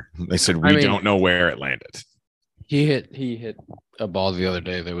far. Yeah. They said we don't know where it landed. He hit a ball the other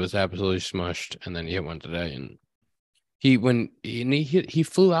day that was absolutely smushed, and then he hit one today, and he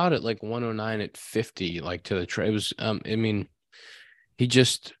flew out at like 109 at 50, like to the tray. It was he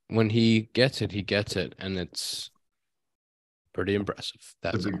just when he gets it, and it's pretty impressive.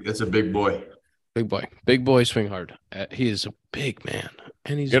 That's a big boy. Big boy swing hard. He is a big man,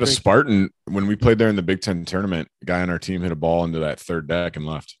 and he's a Spartan. When we played there in the Big Ten tournament, a guy on our team hit a ball into that third deck and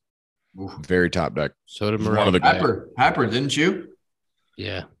left. Oof. Very top deck. So did Morel. Happer, didn't you?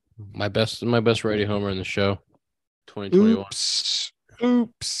 Yeah, my best righty homer in the show, 2021.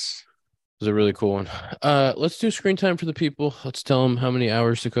 Oops. It was a really cool one. Let's do screen time for the people. Let's tell them how many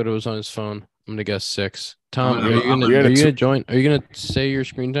hours Dakota was on his phone. I'm gonna guess 6. Tom, are you gonna join? Are you gonna say your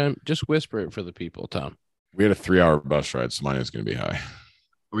screen time? Just whisper it for the people, Tom. We had a 3-hour bus ride, so mine is gonna be high.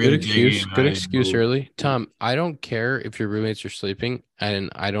 Good excuse early. Tom, I don't care if your roommates are sleeping, and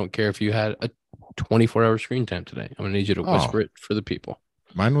I don't care if you had a 24-hour screen time today. I'm gonna need you to whisper it for the people.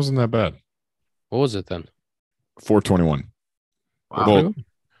 Mine wasn't that bad. What was it then? 421. Wow.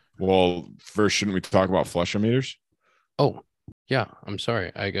 Well, first, shouldn't we talk about flushometers? Oh, yeah. I'm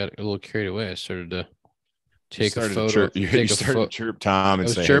sorry. I got a little carried away. I started to take a photo. You started to chirp Tom and I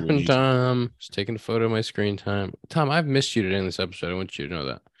was say, chirping hey, Tom. I was taking a photo of my screen time. Tom, I've missed you today in this episode. I want you to know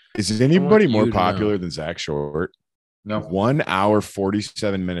that. Is anybody more popular than Zack Short? No. 1 hour,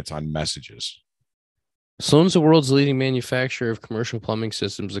 47 minutes on messages. Sloan's the world's leading manufacturer of commercial plumbing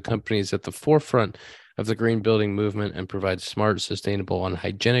systems. The company is at the forefront of the green building movement and provides smart, sustainable, and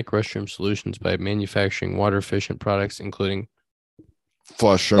hygienic restroom solutions by manufacturing water-efficient products, including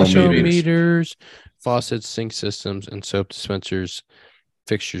flushometers, faucets, sink systems, and soap dispensers,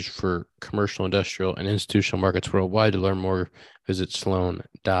 fixtures for commercial, industrial, and institutional markets worldwide. To learn more, visit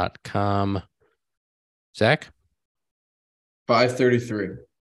sloan.com. Zach? 533.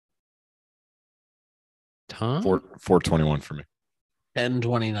 Tom? 421 for me.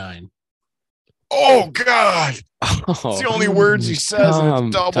 1029. Oh, God. It's the only words he says. Tom,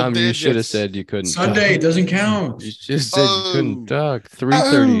 it's double Tom, digits. you should have said you couldn't Sunday talk. doesn't count. You just said you couldn't talk.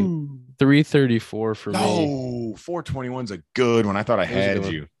 334 for me. No, 421's a good one. I thought I had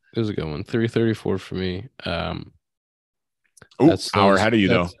you. It was a good one. 334 for me. Hour ahead of you,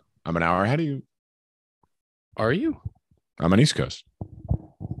 though. I'm an hour ahead of you. Are you? I'm on East Coast.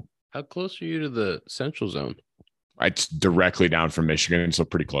 How close are you to the Central Zone? It's directly down from Michigan, so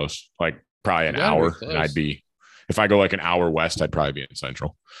pretty close. Like probably an You gotta hour. be And I'd be, if I go like an hour west, I'd probably be in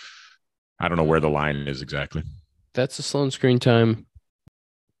Central. I don't know where the line is exactly. That's the Sloan Screen Time.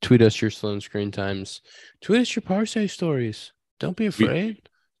 Tweet us your Sloan Screen Times. Tweet us your Parsay stories. Don't be afraid.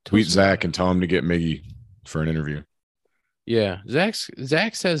 Tweet Zach and tell him to get Miggy for an interview. Yeah. Zach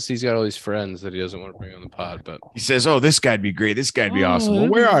says he's got all these friends that he doesn't want to bring on the pod, but He says, oh, this guy'd be great. This guy'd be awesome. Well,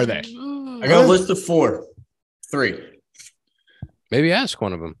 where are they? I got a list of 3. Maybe ask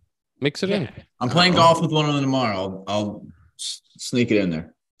one of them. Mix it in. I'm playing golf with one of them tomorrow. I'll sneak it in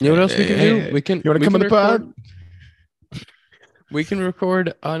there. You know what else we can do? Hey, We can. You want to come in the pod? We can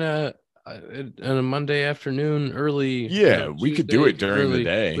record on a Monday afternoon early. Yeah, we could do it during the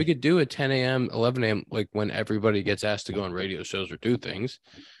day. We could do it 10 a.m., 11 a.m., like when everybody gets asked to go on radio shows or do things.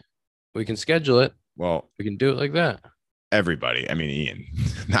 We can schedule it. Well, We can do it like that. everybody. I mean, Ian,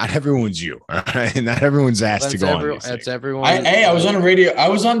 not everyone's you. All right. Not everyone's asked to go on. These That's things. everyone. I was on a radio. I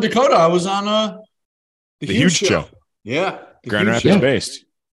was on Dakota. I was on The huge show. Yeah. the Grand Huge Rapids Show. based.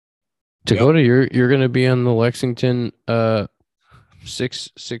 Dakota, you're going to be on the Lexington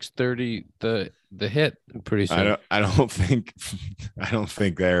 6:30 the hit pretty soon. I don't think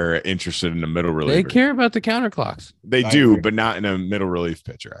they're interested in a middle reliever. They care about the counterclocks. They I do, agree. but not in a middle relief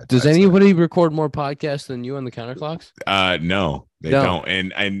pitcher. Does anybody record more podcasts than you on the counterclocks? No, they No. don't.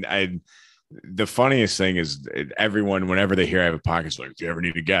 And the funniest thing is everyone, whenever they hear I have a podcast, is like, do you ever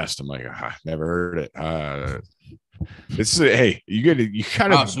need a guest? I'm like, never heard it. This is you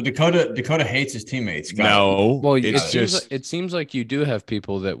kind Wow, of so Dakota hates his teammates. Got it. no. Well, it seems like you do have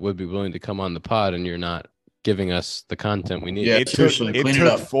people that would be willing to come on the pod, and you're not giving us the content we need. Yeah, It took seriously, clean it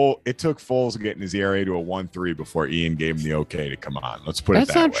up. Foles getting his ERA to a 1.3 before Ian gave him the okay to come on. Let's put That's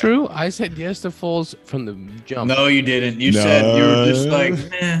it that not way. true. I said yes to Foles from the jump. No, you didn't. You No. said you were just like,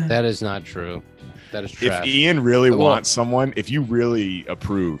 That is not true. That is trash. If Ian really Well- wants someone, if you really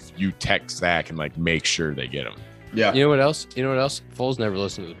approve, you text Zach and like make sure they get him. yeah. You know what else? Foles never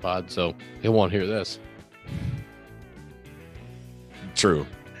listened to the pod, so he won't hear this. True,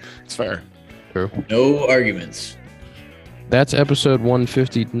 it's fair. True. No arguments. That's episode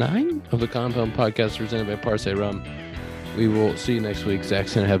 159 of the Compound Podcast presented by Parsay Rum. We will see you next week.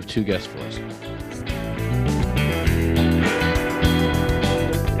 Zach's going to have 2 guests for us.